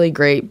was really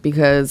great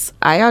because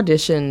I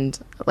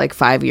auditioned like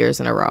 5 years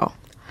in a row.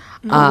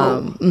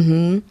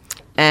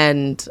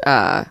 And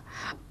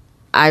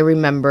I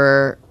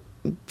remember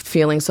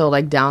feeling so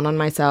like down on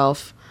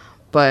myself,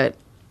 but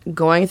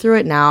going through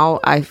it now,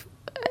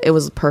 it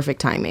was perfect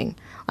timing.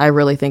 I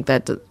really think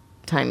that the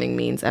timing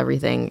means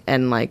everything.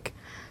 And like,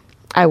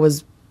 I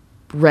was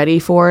ready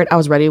for it. I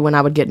was ready when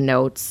I would get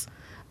notes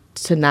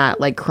to not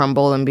like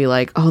crumble and be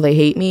like, oh, they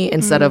hate me,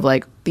 instead of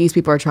like, these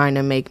people are trying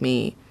to make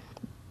me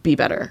be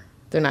better.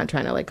 They're not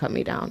trying to like cut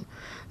me down.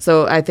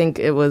 So I think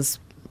it was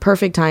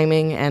perfect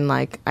timing, and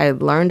like I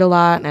learned a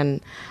lot,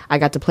 and I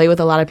got to play with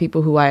a lot of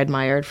people who I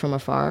admired from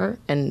afar,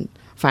 and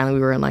finally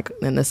we were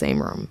in the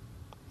same room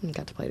and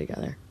got to play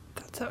together.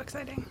 That's so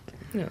exciting.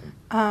 Yeah.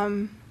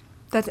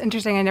 That's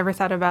interesting. I never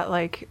thought about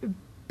like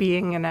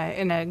being in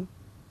a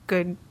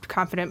good,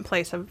 confident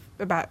place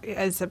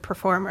as a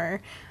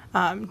performer,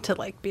 to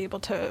like be able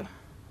to,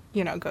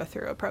 go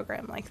through a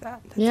program like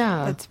that.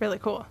 That's really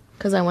cool.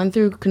 Because I went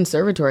through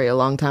conservatory a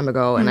long time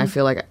ago, and I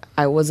feel like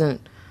I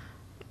wasn't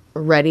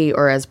ready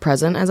or as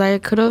present as I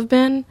could have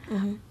been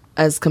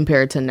as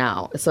compared to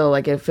now. So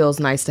like it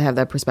feels nice to have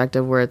that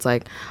perspective where it's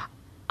like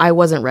I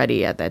wasn't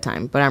ready at that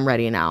time, but I'm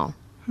ready now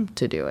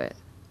to do it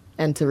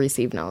and to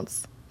receive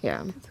notes.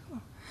 Yeah.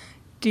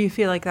 Do you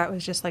feel like that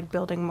was just like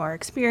building more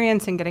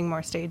experience and getting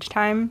more stage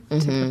time to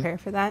prepare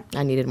for that?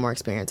 I needed more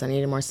experience. I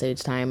needed more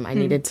stage time. I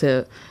needed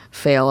to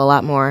fail a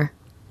lot more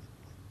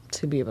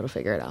to be able to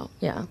figure it out.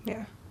 Yeah.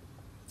 Yeah.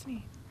 That's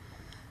neat.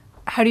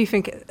 How do you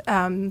think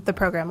the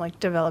program like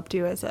developed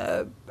you as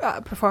a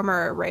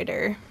performer or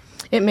writer?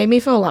 It made me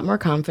feel a lot more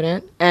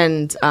confident,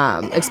 and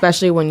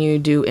especially when you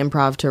do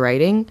improv to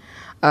writing.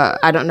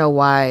 I don't know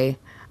why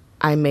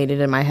I made it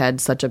in my head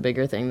such a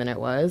bigger thing than it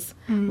was.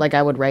 Like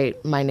I would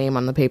write my name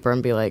on the paper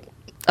and be like,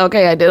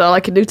 okay, I did all I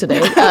could do today.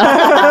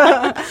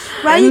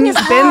 Writing is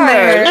been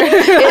there.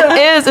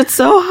 It is. It's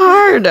so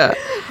hard.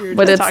 We were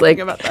But just it's talking like-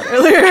 about that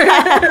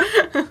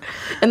earlier.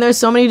 And there's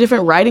so many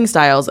different writing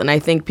styles, and I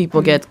think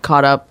people get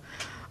caught up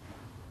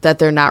that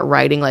they're not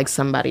writing like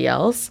somebody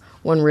else,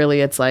 when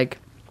really it's like,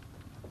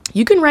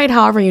 you can write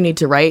however you need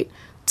to write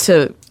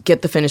to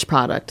get the finished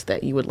product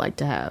that you would like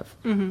to have.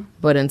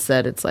 But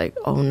instead it's like,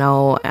 oh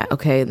no,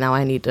 okay, now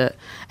I need to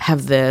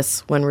have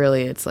this, when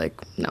really it's like,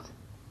 no.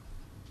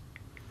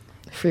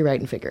 Free write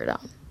and figure it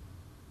out.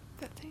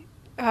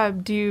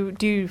 Do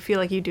you feel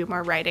like you do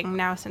more writing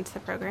now since the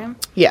program?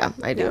 Yeah,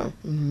 I do.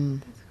 Yeah.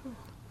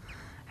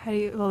 How do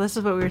you? Well, this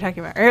is what we were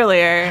talking about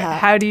earlier.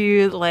 How do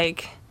you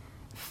like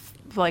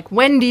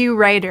when do you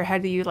write, or how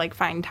do you like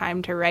find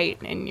time to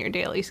write in your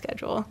daily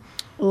schedule?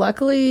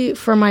 Luckily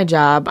for my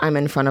job, I'm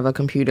in front of a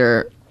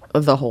computer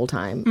the whole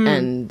time,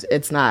 and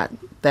it's not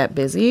that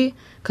busy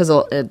because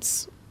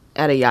it's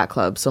at a yacht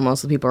club, so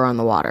most of the people are on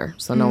the water,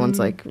 so no one's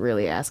like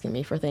really asking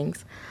me for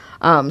things.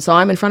 So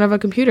I'm in front of a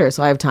computer,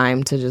 so I have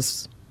time to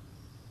just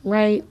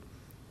write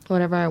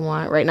whatever I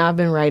want. Right now I've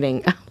been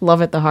writing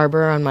Love at the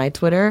Harbor on my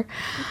Twitter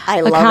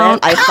love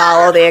account. it. I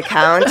follow the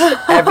account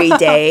every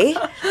day.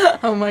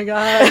 Oh my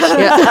gosh.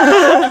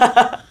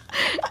 Yeah.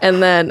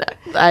 And then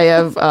I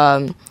have,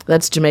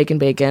 that's Jamaican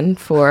Bacon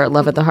for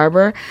Love at the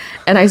Harbor.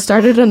 And I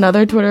started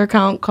another Twitter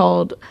account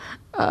called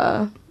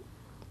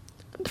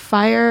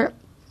Fire.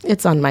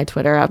 It's on my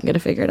Twitter. I'm going to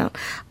figure it out.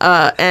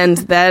 And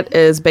that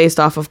is based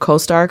off of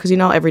CoStar, because,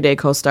 every day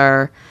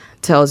CoStar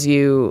tells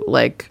you,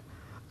 like,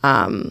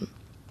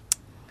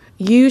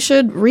 you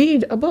should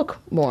read a book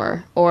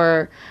more,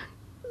 or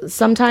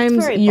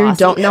sometimes you bossy.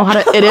 don't know how to.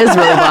 It is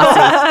really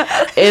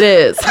bossy. It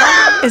is.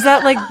 Is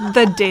that like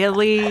the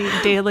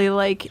daily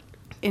like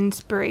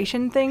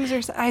inspiration things,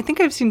 or I think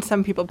I've seen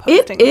some people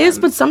posting. It is,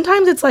 them. but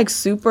sometimes it's like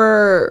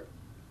super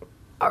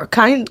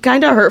kind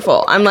of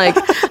hurtful. I'm like,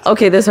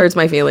 okay, this hurts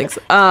my feelings.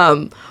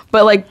 But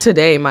like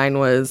today, mine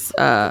was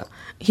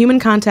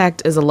human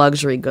contact is a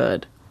luxury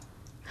good.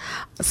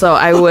 So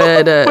I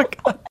would,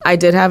 I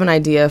did have an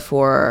idea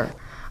for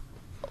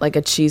like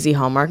a cheesy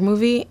Hallmark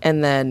movie,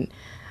 and then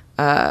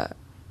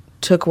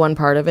took one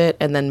part of it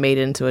and then made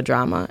it into a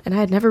drama. And I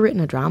had never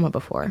written a drama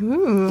before.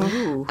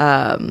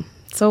 Ooh.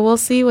 So we'll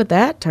see what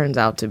that turns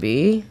out to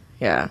be.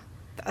 Yeah.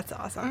 That's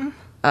awesome.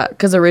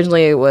 Because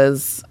originally it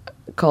was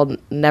called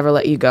Never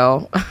Let You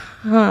Go.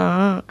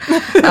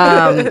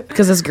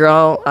 Because this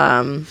girl,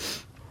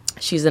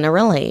 she's in a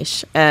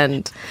relation,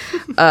 and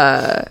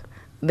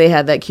they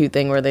had that cute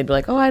thing where they'd be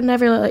like, oh, I'd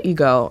never let you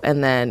go.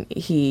 And then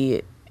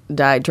he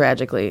died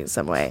tragically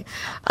some way.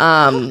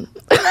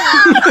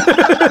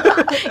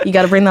 You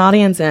got to bring the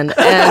audience in.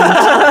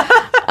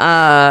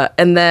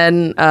 And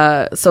then,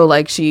 so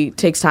like she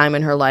takes time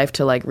in her life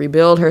to like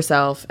rebuild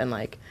herself and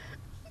like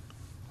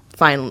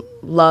find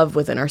love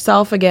within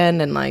herself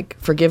again and like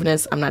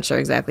forgiveness. I'm not sure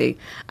exactly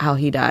how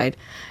he died.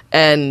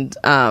 And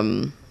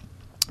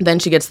then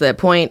she gets to that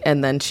point,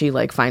 and then she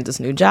like finds this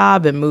new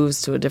job and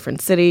moves to a different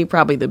city,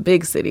 probably the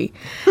big city.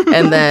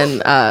 And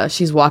then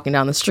she's walking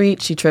down the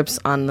street, she trips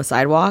on the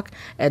sidewalk,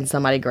 and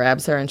somebody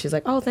grabs her, and she's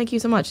like, oh, thank you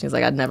so much. And he's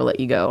like, I'd never let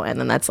you go. And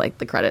then that's like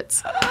the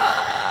credits.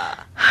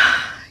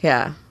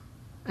 Yeah.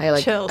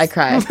 Chills. I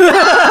cried.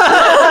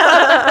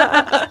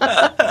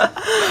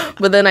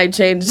 But then I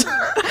changed.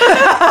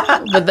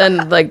 But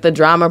then like the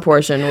drama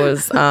portion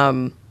was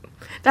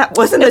That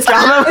wasn't a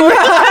drama movie.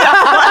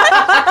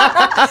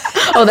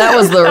 oh, that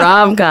was the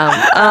rom-com.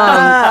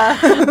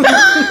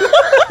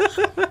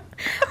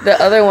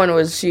 The other one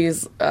was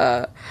she's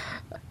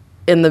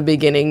in the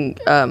beginning,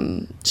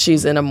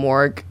 she's in a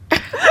morgue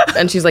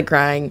and she's like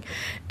crying,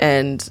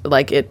 and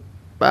like it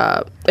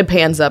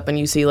pans up and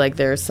you see like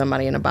there's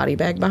somebody in a body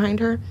bag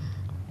behind her,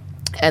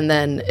 and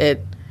then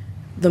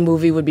the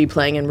movie would be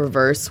playing in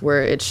reverse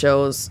where it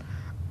shows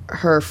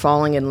her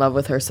falling in love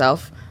with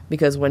herself,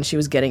 because when she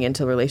was getting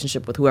into a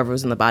relationship with whoever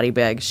was in the body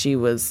bag, she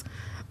was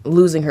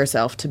losing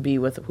herself to be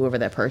with whoever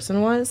that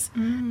person was.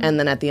 And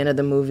then at the end of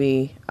the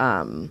movie,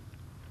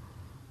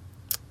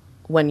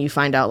 when you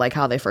find out like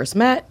how they first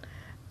met,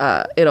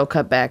 it'll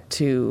cut back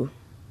to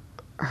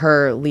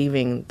her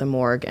leaving the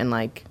morgue and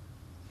like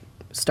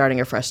starting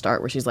a fresh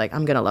start where she's like,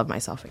 I'm gonna love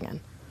myself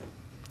again.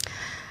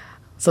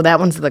 So that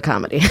one's the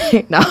comedy.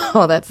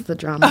 No, that's the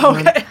drama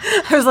one. Okay.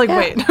 I was like,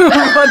 wait,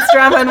 what's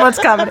drama and what's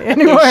comedy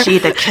anymore? Is she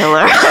the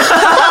killer?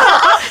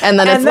 And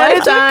then it's then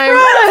it's a Lifetime.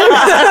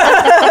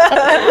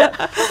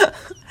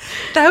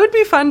 That would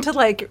be fun to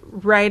like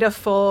write a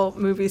full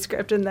movie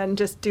script and then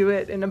just do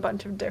it in a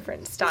bunch of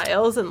different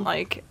styles and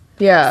like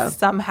Yeah.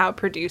 somehow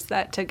produce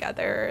that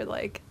together.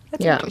 Like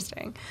that's Yeah.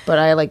 interesting. But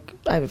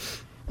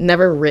I've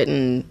never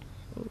written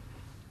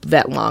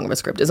that long of a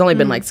script. It's only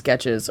been like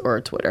sketches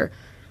or Twitter.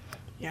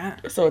 Yeah.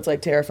 So it's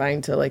like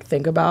terrifying to like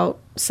think about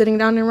sitting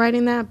down and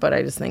writing that, but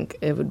I just think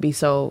it would be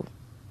so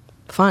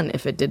fun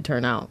if it did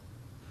turn out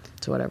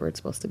to whatever it's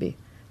supposed to be.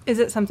 Is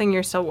it something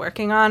you're still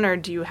working on, or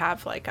do you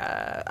have like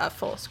a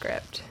full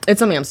script? It's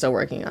something I'm still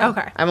working on.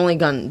 Okay. I've only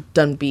done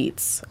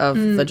beats of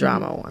the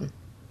drama one.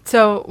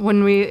 So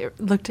when we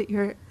looked at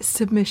your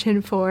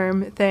submission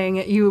form thing,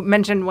 you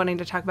mentioned wanting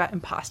to talk about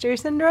imposter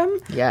syndrome,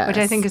 Yes. which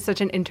I think is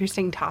such an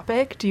interesting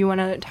topic. Do you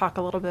want to talk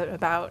a little bit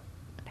about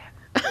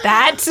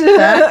that?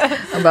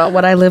 About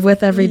what I live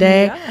with every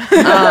day.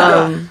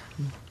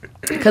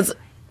 Because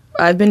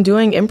I've been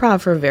doing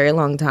improv for a very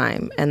long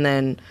time. And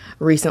then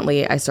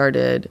recently I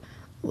started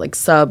like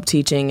sub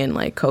teaching and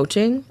like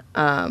coaching.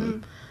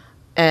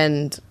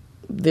 And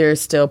there's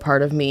still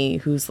part of me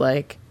who's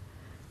like,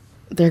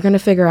 they're going to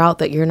figure out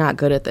that you're not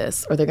good at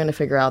this, or they're going to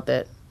figure out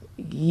that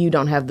you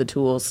don't have the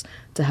tools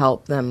to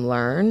help them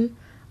learn.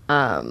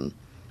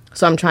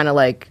 So I'm trying to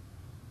like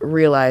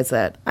realize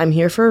that I'm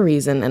here for a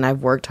reason, and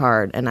I've worked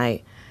hard, and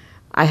I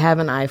have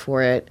an eye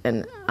for it,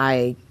 and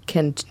I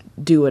can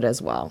do it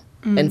as well,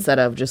 instead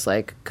of just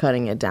like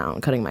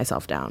cutting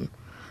myself down.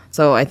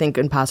 So I think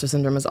imposter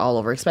syndrome is all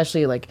over,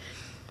 especially like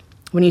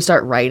when you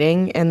start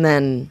writing and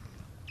then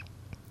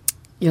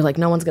you're like,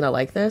 no one's going to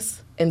like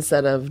this,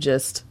 instead of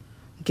just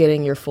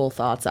getting your full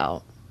thoughts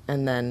out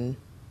and then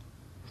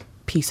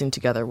piecing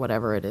together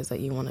whatever it is that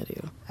you want to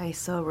do. I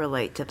so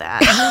relate to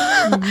that.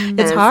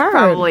 It's hard.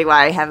 Probably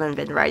why I haven't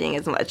been writing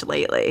as much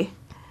lately.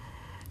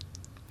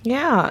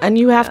 Yeah, and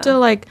you have to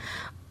like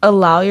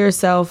allow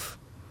yourself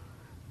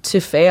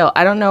to fail.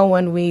 I don't know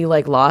when we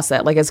like lost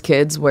that, like as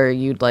kids, where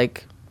you'd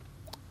like,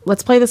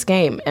 let's play this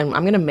game and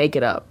I'm going to make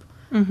it up.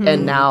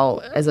 And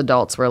now as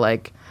adults, we're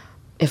like,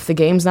 if the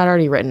game's not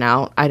already written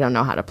out, I don't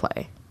know how to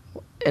play.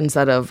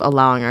 Instead of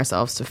allowing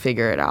ourselves to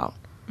figure it out.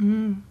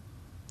 Yeah.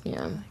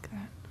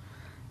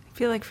 I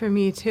feel like for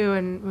me too,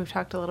 and we've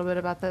talked a little bit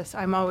about this,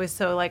 I'm always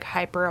so like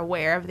hyper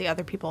aware of the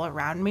other people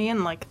around me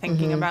and like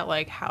thinking about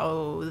like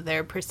how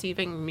they're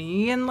perceiving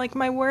me and like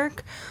my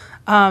work.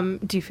 Do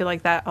you feel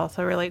like that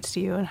also relates to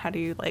you, and how do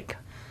you like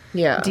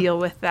deal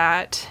with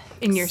that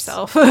in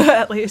yourself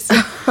at least?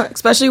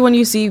 Especially when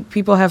you see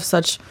people have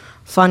such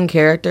fun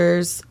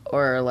characters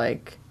or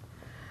like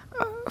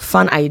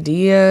fun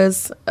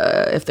ideas,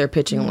 if they're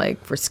pitching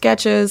like for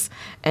sketches,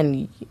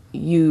 and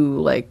you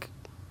like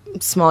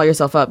small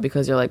yourself up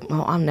because you're like,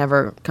 oh, I'll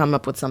never come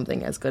up with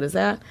something as good as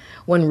that,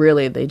 when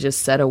really they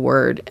just said a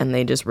word and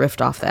they just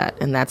riffed off that,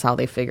 and that's how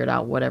they figured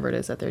out whatever it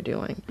is that they're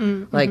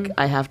doing. Like,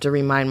 I have to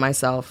remind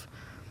myself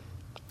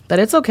that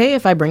it's okay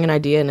if I bring an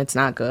idea and it's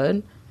not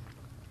good,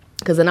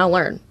 because then I'll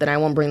learn. Then I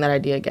won't bring that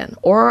idea again,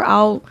 or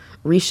I'll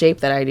reshape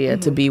that idea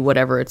to be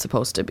whatever it's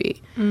supposed to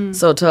be.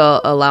 So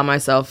to allow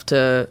myself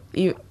to,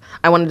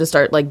 I wanted to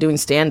start like doing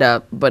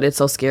stand-up, but it's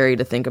so scary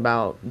to think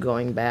about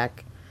going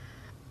back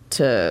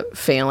to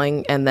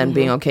failing and then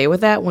being okay with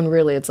that, when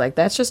really it's like,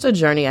 that's just a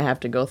journey I have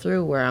to go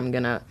through, where I'm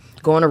gonna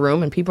go in a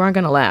room and people aren't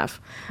gonna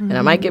laugh, and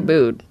I might get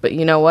booed, but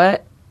you know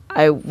what,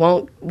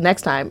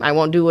 next time I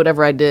won't do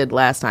whatever I did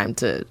last time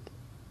to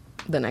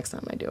the next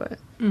time I do it.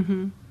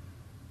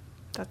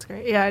 That's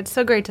great. Yeah, it's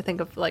so great to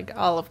think of like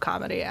all of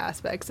comedy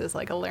aspects as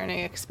like a learning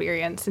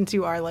experience, since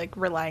you are like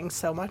relying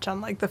so much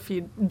on like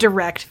the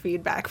direct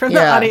feedback from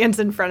the audience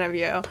in front of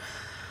you. It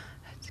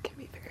can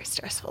be very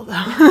stressful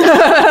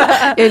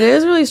though. It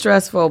is really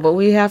stressful, but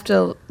we have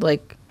to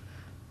like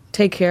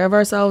take care of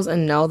ourselves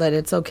and know that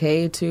it's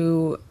okay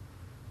to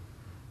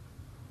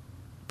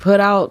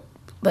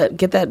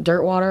get that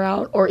dirt water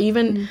out, or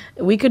even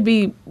we could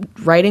be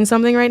writing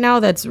something right now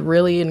that's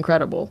really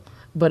incredible,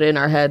 but in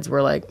our heads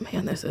we're like,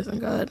 man, this isn't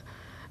good.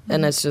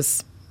 And it's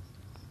just,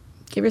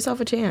 give yourself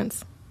a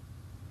chance,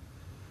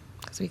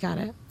 because we got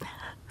it.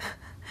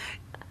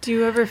 Do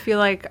you ever feel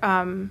like,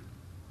 because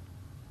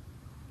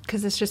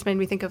this just made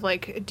me think of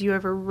like, do you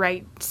ever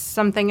write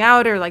something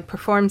out or like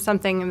perform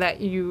something that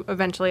you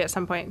eventually at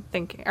some point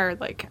think, or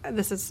like,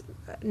 this is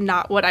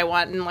not what I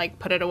want, and like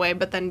put it away,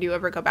 but then do you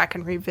ever go back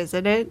and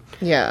revisit it?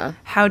 Yeah.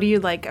 How do you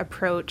like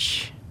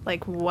approach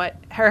like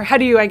how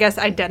do you, I guess,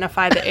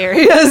 identify the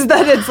areas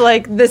that it's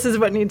like, this is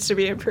what needs to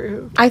be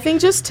improved? I think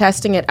just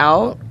testing it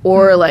out,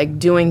 or like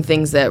doing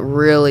things that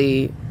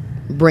really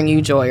bring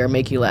you joy or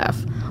make you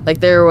laugh. Like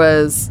there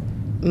was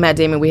Matt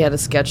Damon, we had a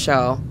sketch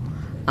show,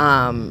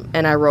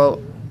 and I wrote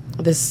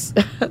this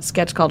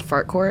sketch called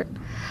Fart Court,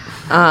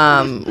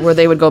 where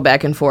they would go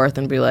back and forth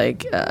and be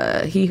like,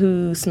 he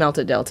who smelt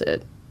it dealt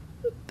it,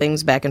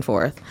 things back and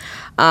forth.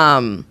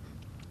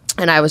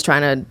 And I was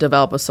trying to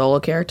develop a solo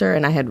character,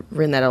 and I had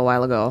written that a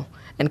while ago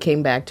and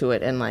came back to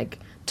it and like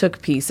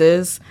took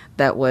pieces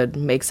that would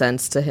make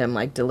sense to him,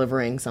 like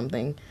delivering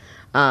something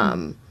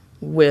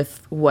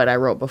with what I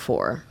wrote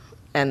before,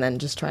 and then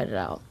just tried it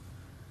out.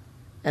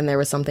 And there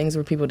were some things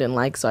where people didn't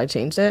like, so I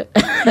changed it.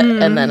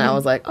 And then I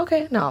was like,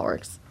 okay, now it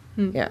works.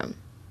 Yeah.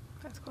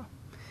 That's cool.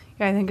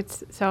 Yeah, I think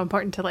it's so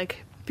important to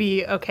like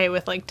be okay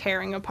with like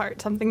tearing apart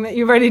something that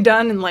you've already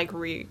done and like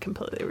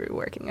completely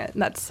reworking it.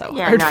 And that's so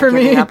hard for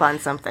me. Not giving up on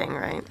something,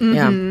 right?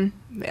 Yeah.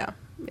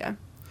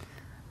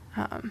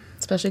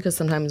 Especially because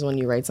sometimes when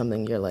you write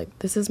something, you're like,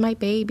 this is my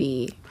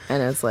baby.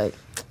 And it's like,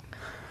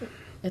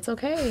 it's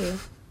okay.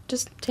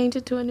 Just change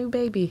it to a new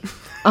baby.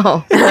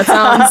 Oh, that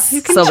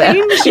sounds so bad.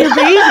 Change your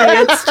baby.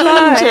 It's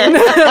fine.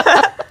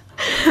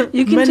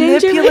 You can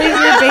change your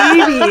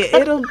manipulate your baby.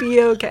 It'll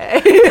be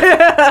okay.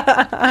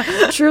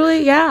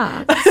 Truly,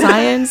 yeah.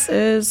 Science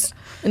is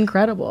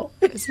incredible.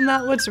 Isn't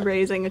that what's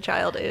raising a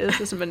child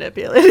is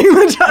manipulating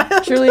the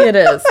child? Truly, it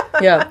is.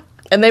 Yeah.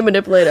 And they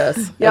manipulate us,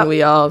 Yep. and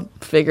we all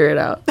figure it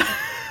out.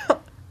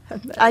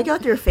 I go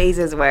through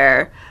phases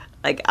where,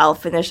 like, I'll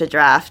finish a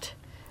draft,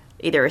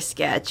 either a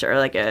sketch or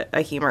like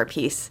a humor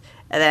piece,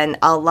 and then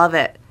I'll love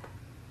it,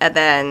 and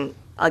then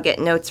I'll get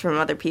notes from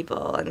other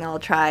people, and I'll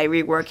try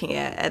reworking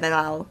it, and then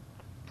I'll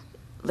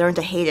learn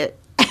to hate it.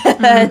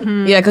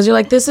 Yeah, because you're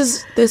like, this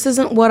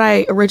isn't what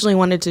I originally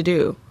wanted to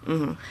do.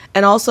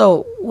 And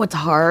also, what's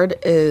hard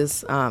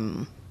is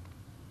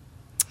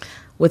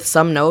with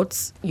some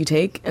notes you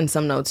take and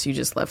some notes you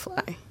just let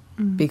fly,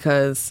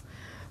 because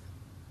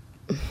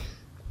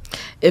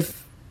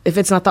if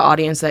it's not the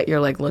audience that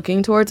you're like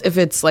looking towards, if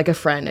it's like a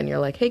friend and you're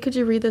like, hey, could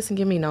you read this and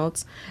give me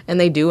notes? And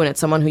they do, and it's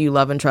someone who you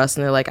love and trust,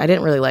 and they're like, I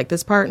didn't really like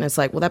this part, and it's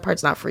like, well, that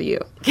part's not for you.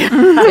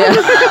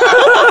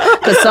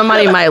 Because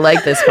somebody might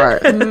like this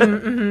part.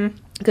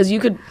 Because you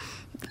could,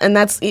 and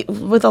that's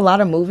with a lot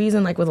of movies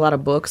and like with a lot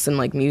of books and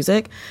like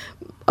music,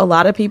 a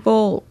lot of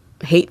people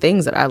hate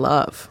things that I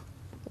love,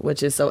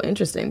 which is so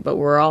interesting, but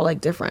we're all like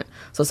different.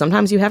 So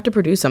sometimes you have to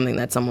produce something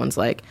that someone's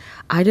like,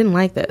 I didn't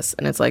like this.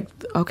 And it's like,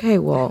 okay,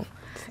 well,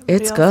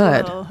 it's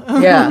good.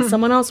 Yeah,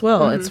 someone else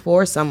will. It's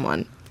for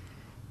someone.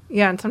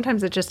 Yeah, and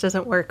sometimes it just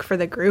doesn't work for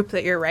the group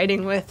that you're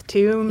writing with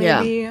too,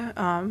 maybe.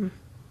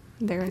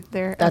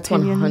 Their That's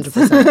opinions.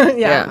 100%.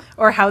 Yeah.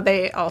 Or how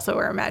they also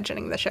are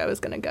imagining the show is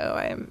going to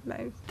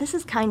go. This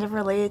is kind of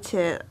related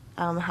to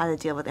how to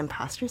deal with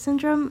imposter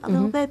syndrome a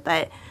little bit,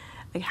 but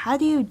like, how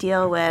do you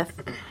deal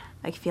with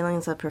like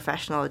feelings of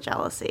professional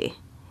jealousy?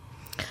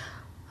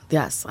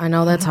 Yes, I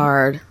know that's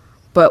hard.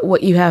 But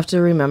what you have to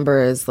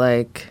remember is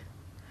like,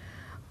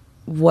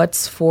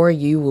 what's for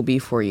you will be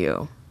for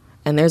you.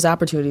 And there's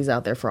opportunities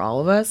out there for all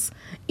of us,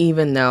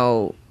 even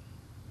though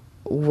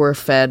we're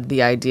fed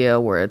the idea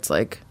where it's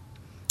like,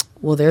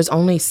 well, there's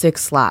only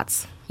 6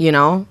 slots, you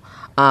know?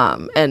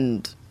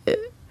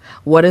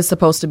 What is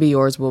supposed to be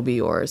yours will be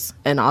yours.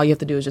 And all you have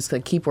to do is just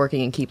like, keep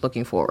working and keep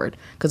looking forward.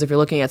 Because if you're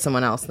looking at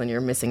someone else, then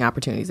you're missing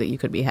opportunities that you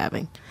could be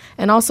having.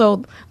 And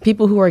also,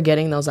 people who are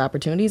getting those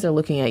opportunities are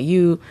looking at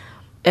you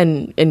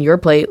and in your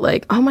plate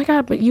like, oh my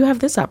God, but you have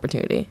this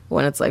opportunity.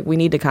 When it's like, we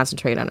need to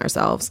concentrate on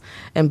ourselves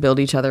and build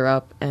each other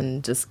up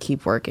and just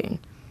keep working.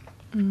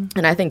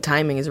 And I think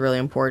timing is really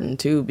important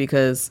too,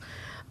 because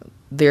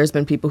there's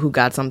been people who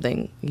got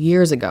something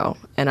years ago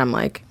and I'm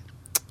like,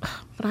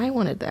 but I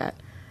wanted that.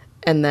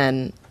 And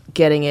then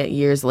getting it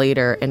years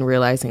later and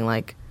realizing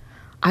like,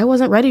 I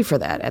wasn't ready for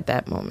that at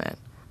that moment.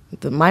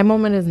 My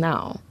moment is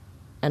now.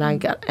 And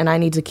I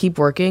need to keep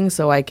working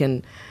so I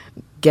can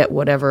get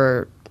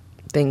whatever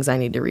things I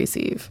need to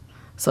receive.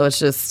 So it's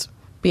just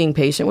being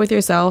patient with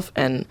yourself,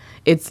 and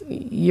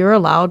you're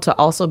allowed to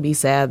also be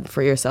sad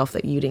for yourself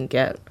that you didn't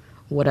get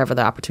whatever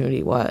the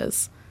opportunity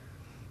was.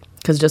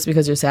 Because just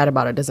because you're sad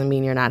about it doesn't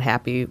mean you're not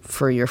happy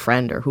for your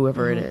friend or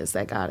whoever it is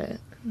that got it.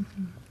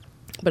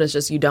 But it's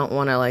just, you don't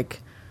want to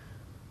like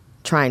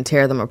try and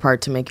tear them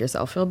apart to make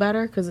yourself feel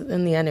better, because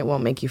in the end it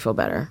won't make you feel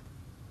better.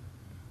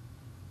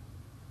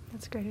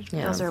 That's great.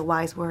 Yeah. Those are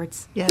wise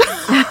words. Yes.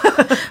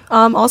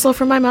 Also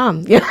from my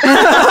mom. Yeah.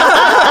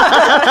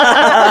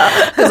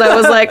 Because I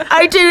was like,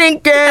 I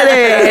didn't get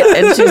it.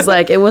 And she's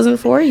like, it wasn't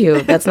for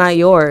you. That's not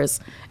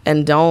yours.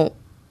 And don't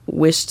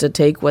wish to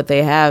take what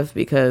they have,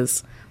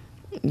 because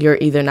you're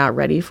either not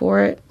ready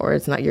for it, or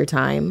it's not your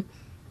time,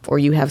 or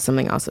you have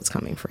something else that's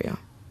coming for you.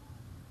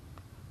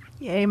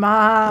 Yay,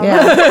 Mom.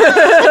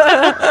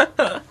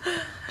 Yeah.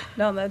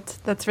 No,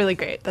 that's really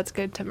great. That's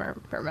good to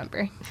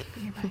remember. Keep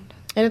in your mind.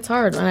 And it's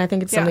hard. And I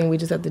think it's something we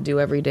just have to do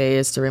every day,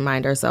 is to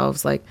remind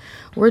ourselves, like,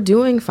 we're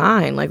doing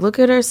fine. Like, look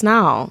at us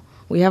now.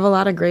 We have a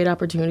lot of great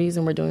opportunities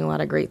and we're doing a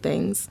lot of great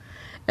things.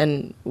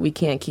 And we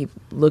can't keep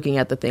looking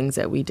at the things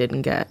that we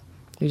didn't get.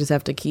 We just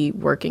have to keep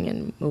working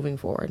and moving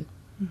forward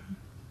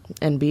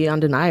and be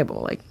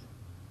undeniable. Like,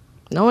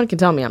 no one can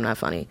tell me I'm not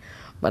funny.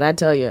 But I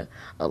tell you,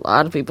 a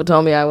lot of people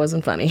told me I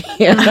wasn't funny.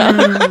 Boo.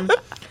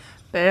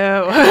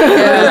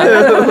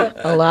 Yeah.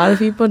 A lot of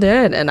people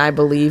did. And I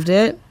believed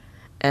it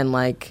and,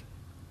 like,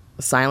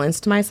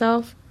 silenced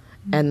myself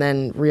and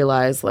then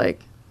realized, like,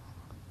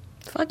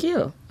 fuck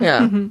you.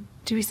 Yeah.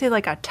 Do we say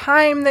like a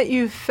time that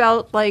you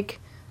felt like,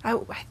 I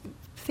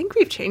think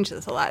we've changed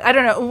this a lot. I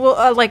don't know.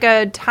 Well, like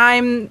a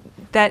time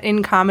that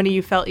in comedy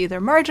you felt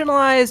either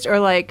marginalized or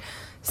like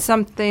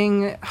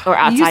something. Or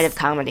outside of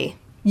comedy.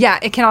 Yeah,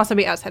 it can also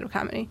be outside of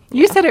comedy.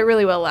 You said it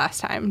really well last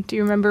time. Do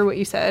you remember what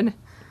you said?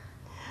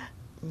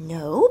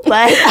 No,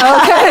 but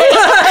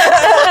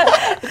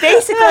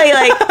basically,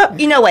 like,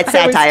 you know what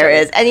satire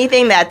is.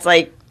 Anything that's,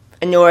 like,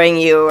 annoying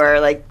you or,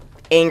 like,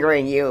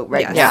 angering you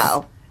right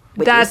now.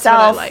 With That's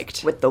yourself, what I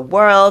liked. with the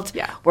world.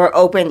 Yeah. We're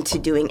open to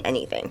doing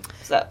anything.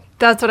 So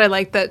That's what I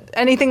like, that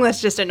anything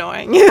that's just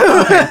annoying you.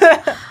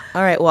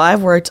 All right. Well,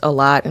 I've worked a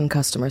lot in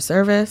customer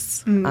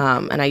service, and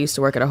I used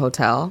to work at a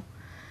hotel.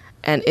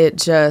 And it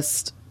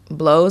just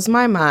blows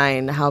my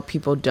mind how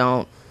people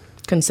don't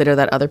consider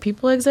that other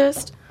people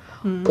exist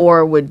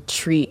or would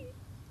treat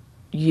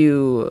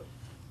you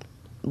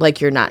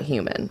like you're not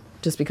human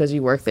just because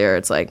you work there.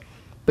 It's like,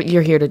 but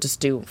you're here to just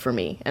do for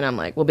me. And I'm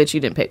like, well, bitch, you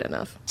didn't pay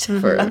enough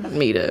for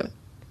me to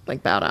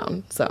like bow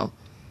down. So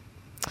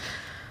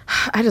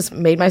I just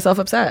made myself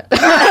upset.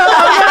 Let's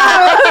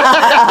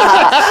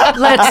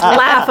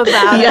laugh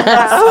about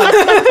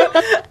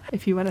it.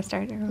 If you want to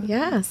start.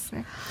 Yes.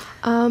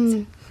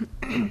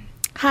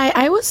 Hi,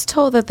 I was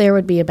told that there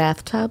would be a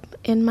bathtub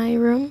in my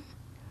room.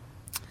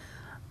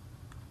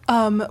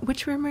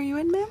 Which room are you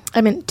in, ma'am?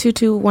 I'm in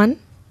 221.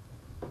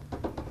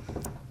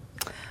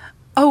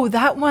 Oh,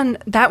 that one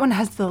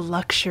has the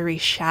luxury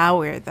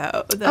shower,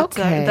 though. That's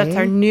Okay. that's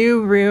our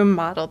new room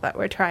model that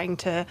we're trying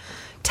to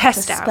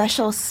test A out.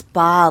 special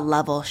spa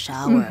level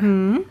shower.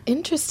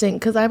 Interesting,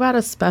 because I bought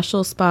a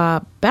special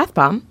spa bath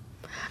bomb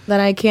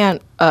that I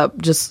can't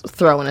just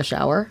throw in a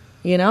shower.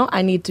 You know,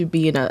 I need to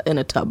be in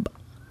a tub.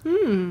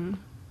 Can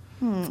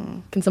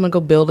someone go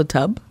build a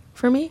tub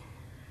for me?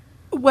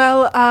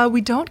 Well, we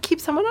don't keep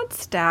someone on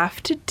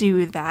staff to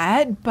do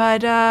that,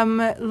 but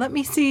let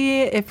me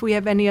see if we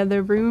have any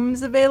other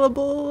rooms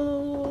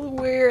available.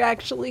 We're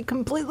actually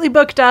completely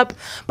booked up,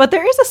 but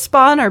there is a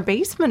spa in our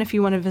basement if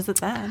you want to visit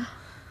that.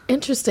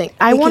 Interesting.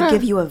 I I want could to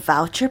give you a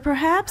voucher,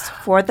 perhaps,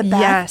 for the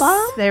bath Yes,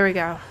 bomb. there we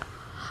go.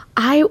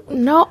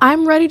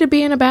 I'm ready to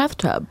be in a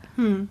bathtub.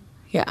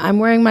 Yeah, I'm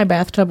wearing my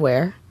bathtub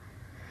wear.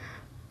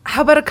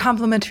 How about a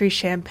complimentary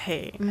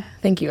champagne?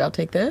 Thank you. I'll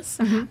take this.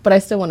 But I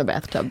still want a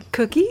bathtub.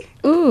 Cookie?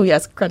 Ooh,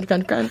 yes, crunch,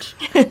 crunch, crunch.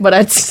 But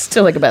I'd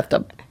still like a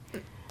bathtub.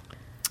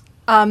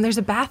 There's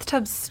a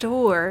bathtub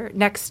store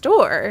next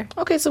door.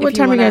 Okay, so If what you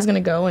time are you wanna- guys going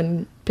to go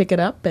and pick it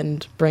up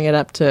and bring it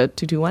up to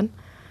 221?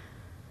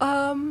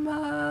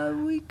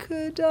 We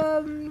could,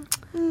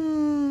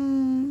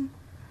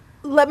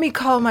 let me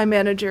call my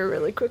manager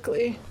really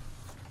quickly.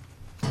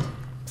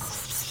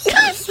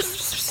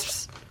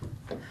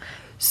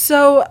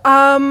 So,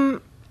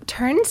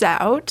 turns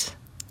out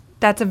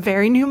that's a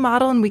very new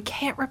model and we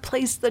can't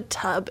replace the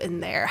tub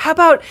in there. How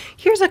about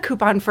here's a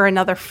coupon for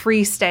another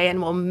free stay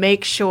and we'll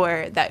make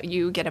sure that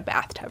you get a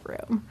bathtub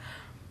room.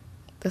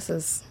 This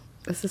is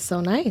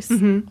so nice.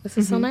 This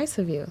is so nice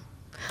of you.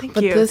 Thank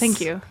But you.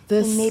 Thank you.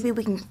 This And maybe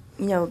we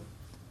can,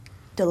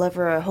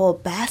 deliver a whole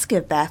basket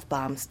of bath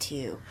bombs to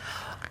you.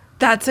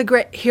 That's a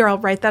great. Here, I'll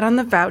write that on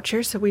the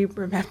voucher so we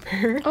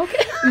remember.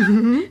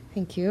 Okay.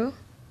 Thank you.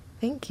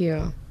 Thank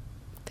you.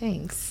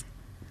 Thanks.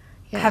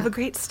 Yeah. Have a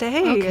great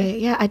stay. Okay.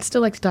 Yeah, I'd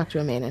still like to talk to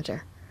a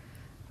manager.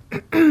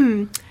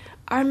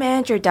 Our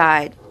manager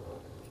died.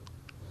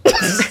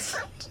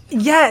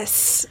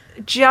 Yes,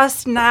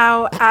 just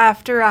now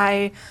after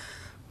I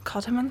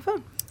called him on the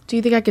phone. Do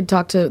you think I could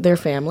talk to their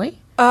family?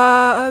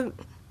 No.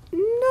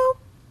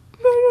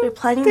 They're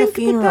planning the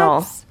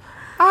funeral.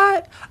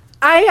 I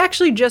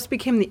actually just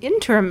became the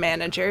interim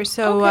manager,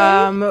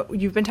 so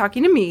you've been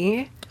talking to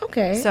me.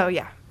 Okay. So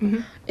yeah.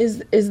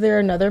 Is there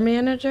another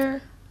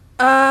manager?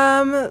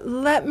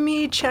 Let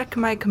me check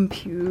my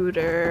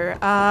computer.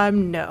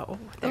 No,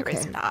 there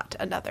is Okay. not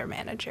another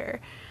manager.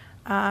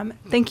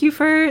 Thank you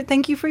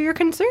for your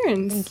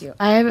concerns. Thank you.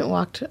 I haven't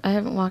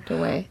walked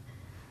away.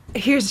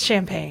 Here's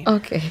champagne.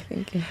 Okay.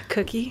 Thank you.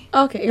 Cookie.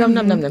 Okay. Nom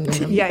nom nom nom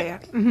nom. nom. Yeah.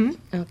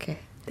 Okay.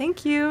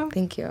 Thank you.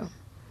 Thank you.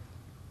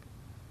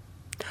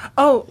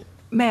 Oh,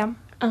 ma'am,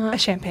 a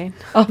champagne.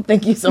 Oh,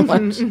 thank you so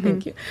much.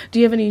 Thank you. Do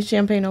you have any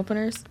champagne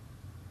openers?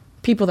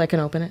 People that can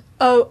open it.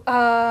 Oh,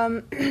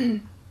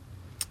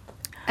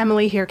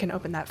 Emily here can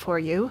open that for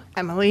you.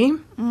 Emily,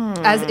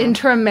 as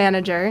interim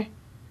manager,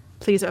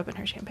 please open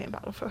her champagne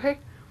bottle for her.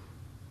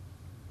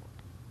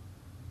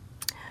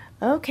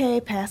 Okay,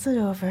 pass it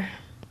over.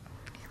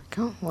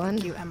 Go. One,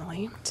 Thank you,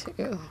 Emily.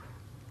 2,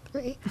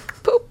 3.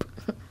 Poop.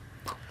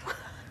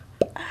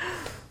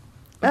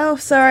 Oh,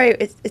 sorry,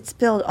 it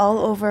spilled all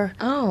over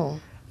Oh.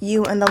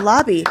 you and the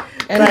lobby.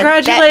 But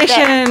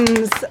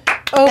Congratulations,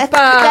 Opa.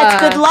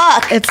 That's good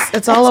luck.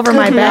 It's all over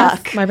my good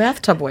luck.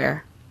 bathtub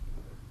wear.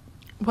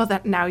 Well,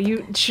 that now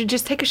you should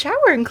just take a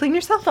shower and clean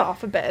yourself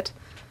off a bit.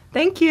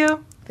 Thank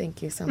you.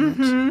 Thank you so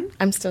much.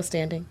 I'm still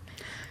standing.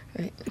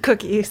 Right.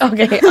 Cookies.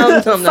 Okay.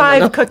 Nom, nom,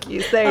 5 nom.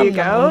 cookies. There you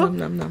go. Nom,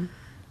 nom, nom.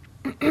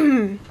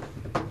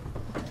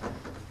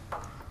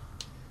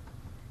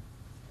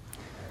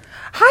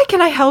 Hi,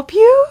 can I help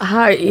you?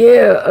 Hi,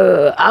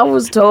 yeah, I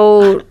was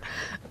told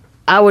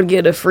I would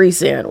get a free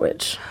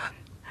sandwich.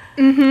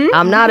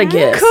 I'm not a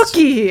guest.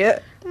 Cookie.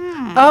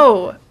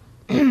 Oh,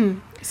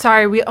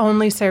 sorry, we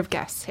only serve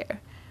guests here.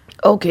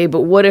 Okay,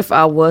 but what if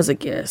I was a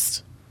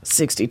guest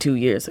 62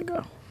 years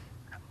ago?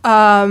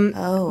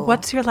 Oh.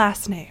 What's your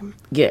last name?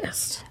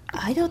 Guest.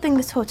 I don't think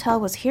this hotel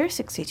was here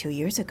 62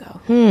 years ago.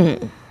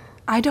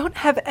 I don't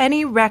have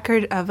any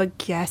record of a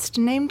guest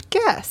named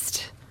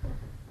Guest.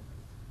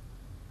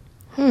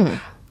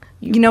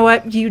 You know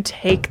what? You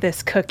take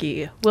this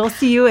cookie. We'll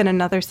see you in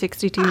another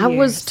 62 years. I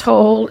was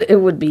told it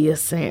would be a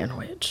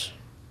sandwich.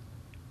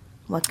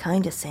 What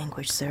kind of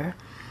sandwich, sir?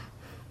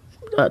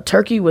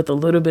 Turkey with a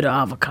little bit of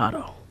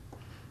avocado.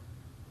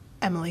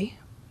 Emily,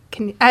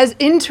 as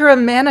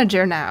interim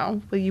manager now,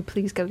 will you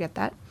please go get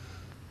that?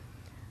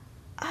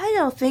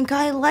 don't think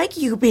I like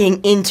you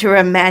being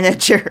interim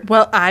manager.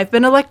 Well, I've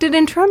been elected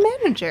interim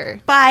manager.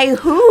 By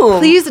whom?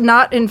 Please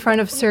not in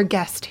front of Sir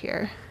Guest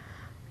here.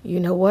 You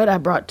know what? I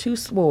brought 2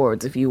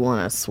 swords if you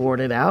want to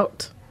sword it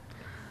out.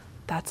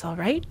 That's all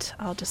right.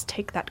 I'll just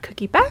take that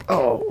cookie back.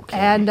 Oh, okay.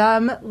 And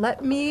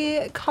let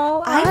me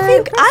call I our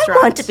think I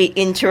restaurant. want to be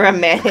interim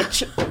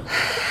manager.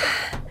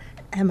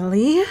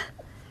 Emily.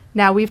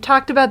 Now, we've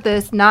talked about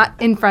this not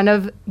in front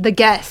of the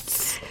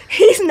guests.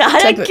 He's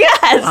not a guest.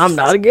 I'm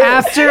not a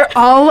guest. After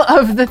all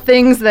of the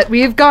things that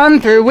we've gone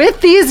through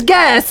with these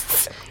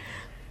guests.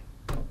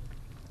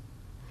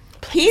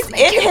 He's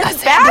in him a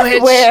his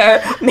sandwich.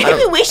 bathwear.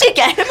 Maybe we should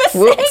get him a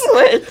Whoops.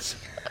 sandwich.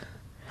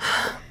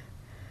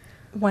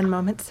 One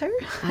moment, sir.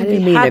 I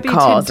didn't mean to Happy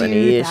cause do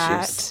any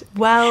that. issues.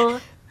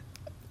 Well,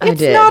 I it's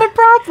did. not a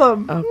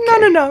problem.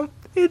 Okay. No.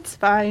 It's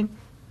fine.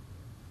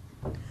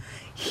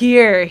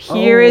 Here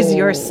is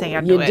your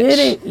sandwich.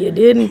 You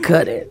didn't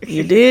cut it.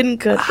 You didn't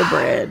cut the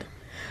bread.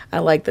 I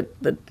like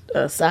the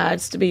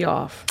sides to be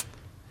off,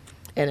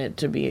 and it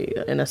to be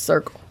in a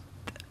circle.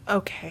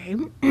 Okay.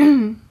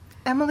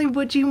 Emily,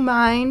 would you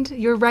mind?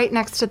 You're right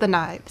next to the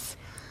knives.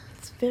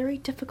 It's very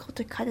difficult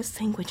to cut a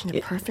sandwich in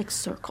a perfect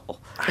circle.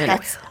 know.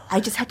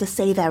 I just have to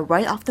say that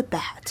right off the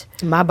bat.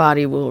 My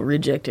body will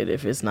reject it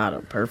if it's not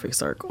a perfect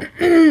circle.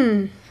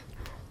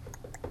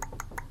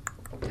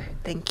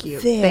 Thank you.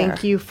 There.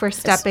 Thank you for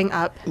stepping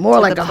up. More to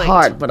like the a plate.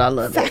 heart, but I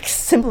love it.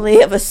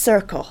 Facsimile of a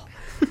circle.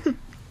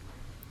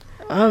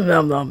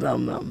 Nom, nom,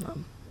 nom,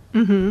 nom.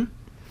 Mm-hmm.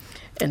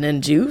 And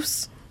then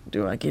juice.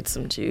 Do I get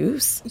some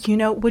juice? You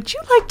know, would you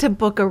like to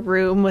book a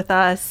room with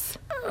us?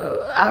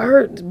 I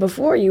heard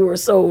before you were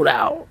sold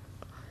out.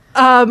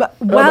 Well,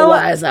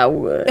 Otherwise, I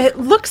would. it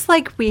looks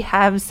like we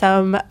have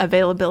some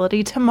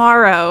availability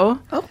tomorrow.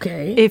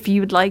 Okay. If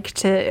you'd like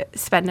to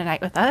spend a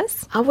night with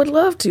us. I would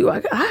love to.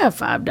 I have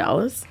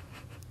 $5.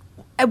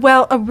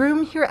 Well, a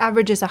room here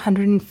averages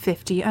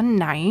 $150 a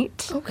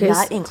night. Okay.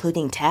 Not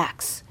including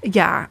tax.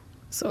 Yeah.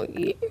 So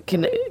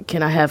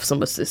can I have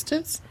some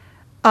assistance?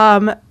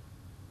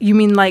 You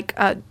mean like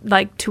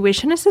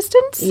tuition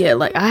assistance? Yeah,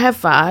 like I have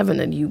 5, and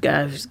then you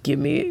guys give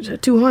me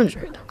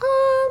 200.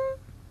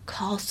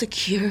 Call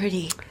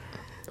security.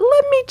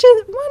 Let me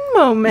just one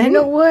moment. You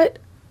know what?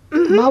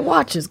 My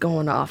watch is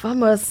going off. I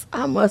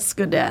must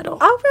skedaddle.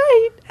 All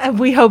right.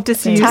 We hope to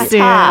see you Ta-ta.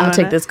 soon. I'll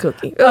take this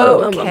cookie.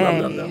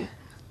 Okay.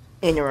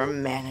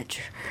 Interim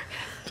manager.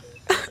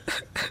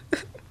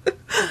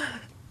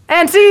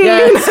 And see.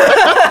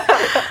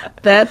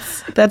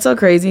 That's so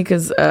crazy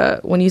because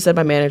when you said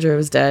my manager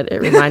was dead, it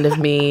reminded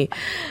me.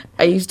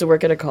 I used to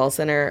work at a call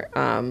center,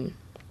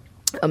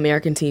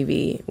 American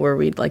TV, where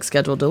we'd like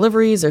schedule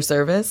deliveries or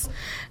service,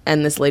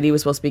 and this lady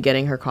was supposed to be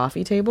getting her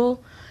coffee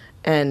table,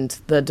 and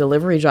the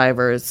delivery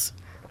drivers,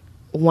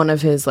 one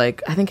of his I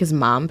think his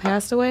mom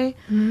passed away,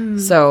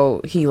 so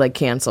he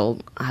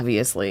canceled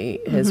obviously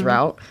his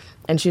route,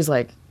 and she's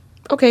like,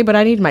 okay, but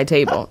I need my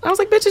table. I was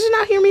like, bitch, did you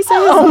not hear me say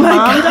his mom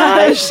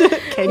died?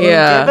 Can you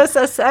give us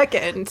a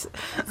second?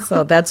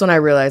 So that's when I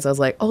realized, I was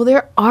like, oh,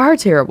 there are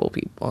terrible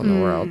people in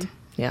the world.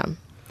 Yeah.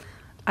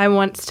 I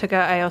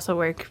also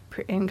work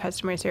in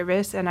customer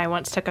service, and I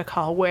once took a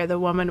call where the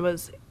woman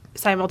was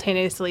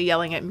simultaneously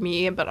yelling at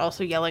me, but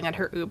also yelling at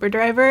her Uber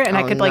driver, and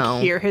I could no.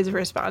 hear his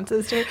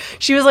responses to her.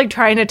 She was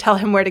trying to tell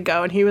him where to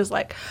go, and he was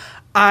like,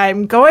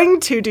 I'm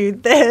going to do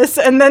this,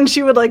 and then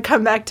she would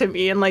come back to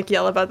me and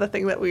yell about the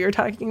thing that we were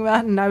talking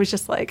about, and I was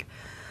just like,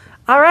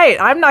 all right,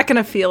 I'm not going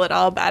to feel at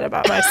all bad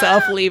about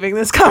myself leaving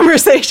this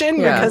conversation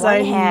because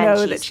I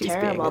know that she's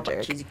terrible, being a jerk.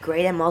 but she's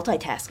great at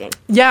multitasking.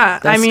 Yeah,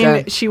 I That's mean,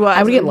 good. she was.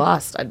 I would get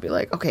lost. I'd be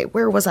like, okay,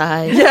 where was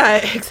I? Yeah,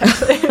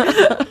 exactly.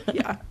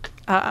 Yeah.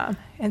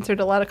 Answered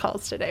a lot of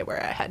calls today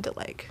where I had to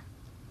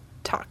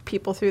talk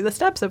people through the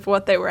steps of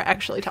what they were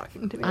actually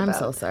talking to me I'm about.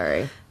 so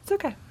sorry. It's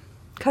okay.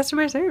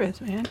 Customer service,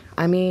 man.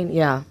 I mean,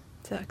 yeah.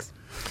 Sucks.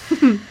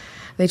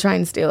 They try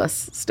and steal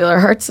our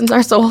hearts and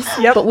our souls.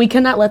 Yep. But we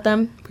cannot let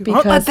them won't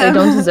because let they them.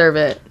 don't deserve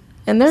it.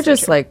 And they're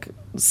just true.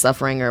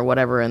 suffering or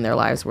whatever in their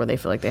lives where they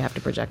feel like they have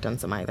to project on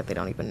somebody that they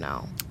don't even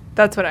know.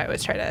 That's what I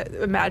always try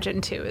to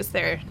imagine too, is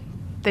they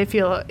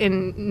feel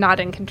not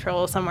in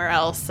control somewhere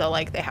else, so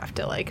they have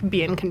to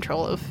be in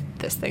control of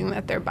this thing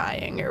that they're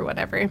buying or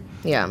whatever.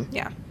 Yeah.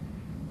 Yeah.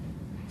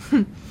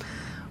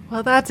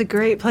 Well, that's a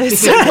great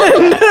place to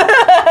end.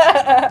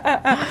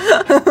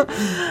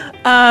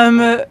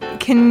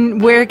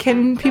 Where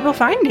can people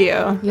find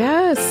you?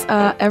 Yes.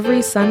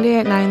 Every Sunday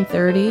at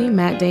 9:30,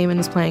 Matt Damon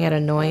is playing at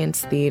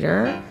Annoyance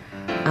Theater.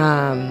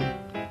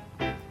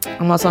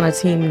 I'm also on a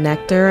team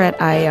Nectar at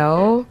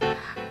I.O.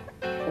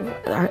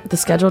 The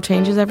schedule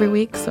changes every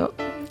week, so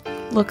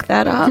look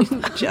that up.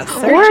 Just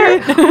Or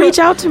search it. reach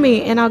out to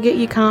me, and I'll get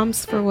you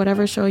comps for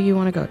whatever show you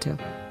want to go to.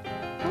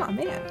 Oh,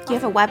 man. Do you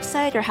have a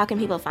website, or how can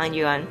people find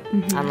you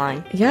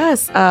online?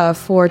 Yes,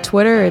 for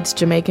Twitter, it's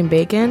Jamaican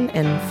Bacon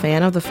and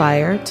Fan of the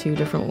Fire, 2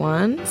 different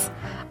ones.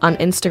 On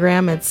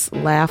Instagram, it's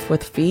Laugh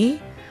with Fee,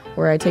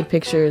 where I take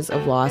pictures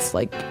of lost,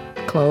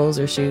 clothes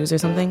or shoes or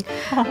something.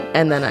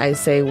 And then I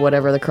say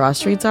whatever the cross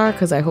streets are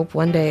because I hope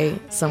one day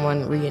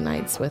someone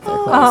reunites with their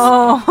clothes.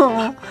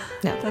 Oh,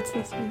 Yeah. that's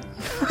so sweet.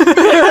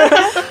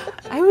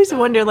 I always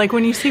wonder, like,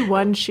 when you see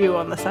one shoe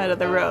on the side of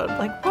the road,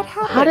 like, what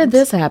happened? How did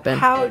this happen?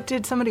 How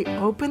did somebody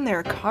open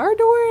their car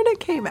door and it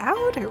came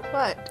out, or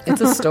what?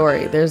 It's a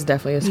story. There's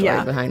definitely a story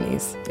Yeah. behind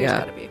these. There's Yeah.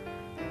 gotta be.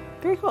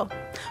 Very cool.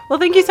 Well,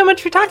 thank you so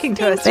much for talking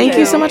to us. Thank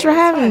you so today. much for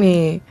having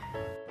me.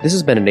 This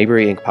has been a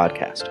Knavery Inc.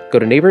 podcast. Go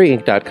to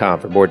knaveryinc.com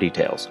for more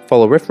details.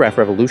 Follow Riff Raff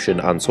Revolution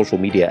on social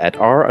media at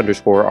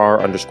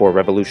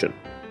r_r_revolution,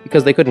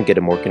 because they couldn't get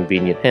a more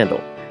convenient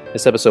handle.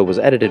 This episode was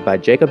edited by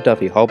Jacob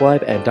Duffy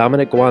Hallbleib and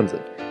Dominic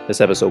Gwanzin. This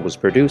episode was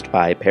produced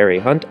by Perry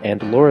Hunt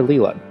and Laura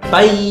Leland.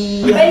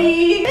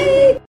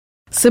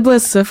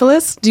 Syphilis,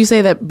 syphilis? Do you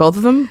say that both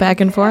of them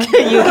back and forth?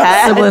 You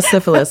can. Syphilis,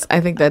 syphilis.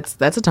 I think that's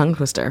a tongue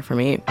twister for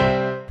me.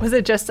 Was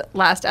it just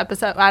last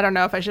episode? I don't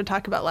know if I should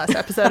talk about last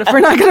episode if we're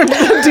not going to do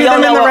We them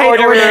don't know in the what right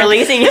order we're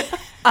releasing.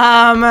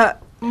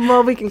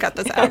 Well, we can cut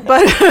this out.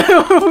 But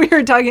we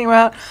were talking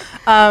about.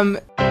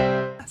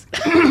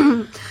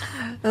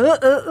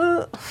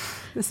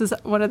 This is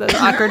one of those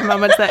awkward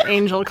moments that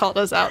Angel called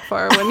us out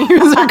for when he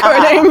was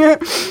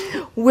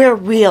recording. We're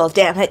real,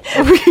 damn it.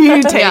 We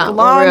take Yeah, we're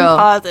long real.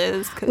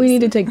 pauses. 'cause- We need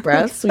to take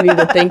breaths. We need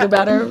to think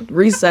about it,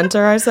 recenter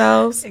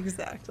ourselves.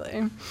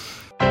 Exactly.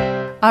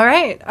 All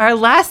right, our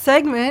last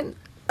segment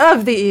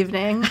of the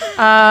evening.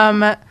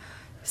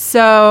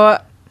 So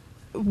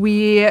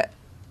we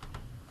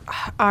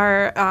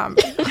are.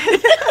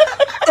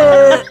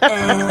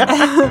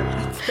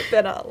 It's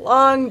been a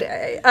long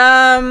day.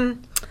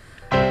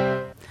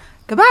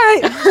 Goodbye.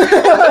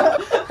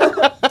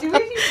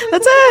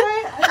 That's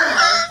it.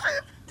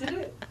 Did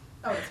it?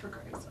 Oh, it's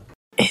recording.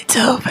 It's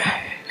over.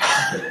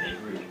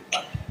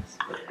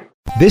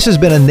 This has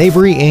been a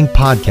Knavery Inc.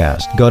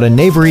 podcast. Go to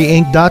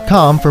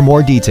knaveryinc.com for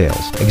more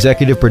details.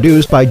 Executive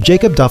produced by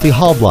Jacob Duffy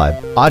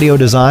Hallbleib. Audio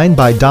designed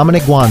by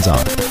Dominic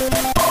Gwanzon.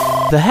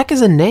 The heck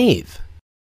is a knave?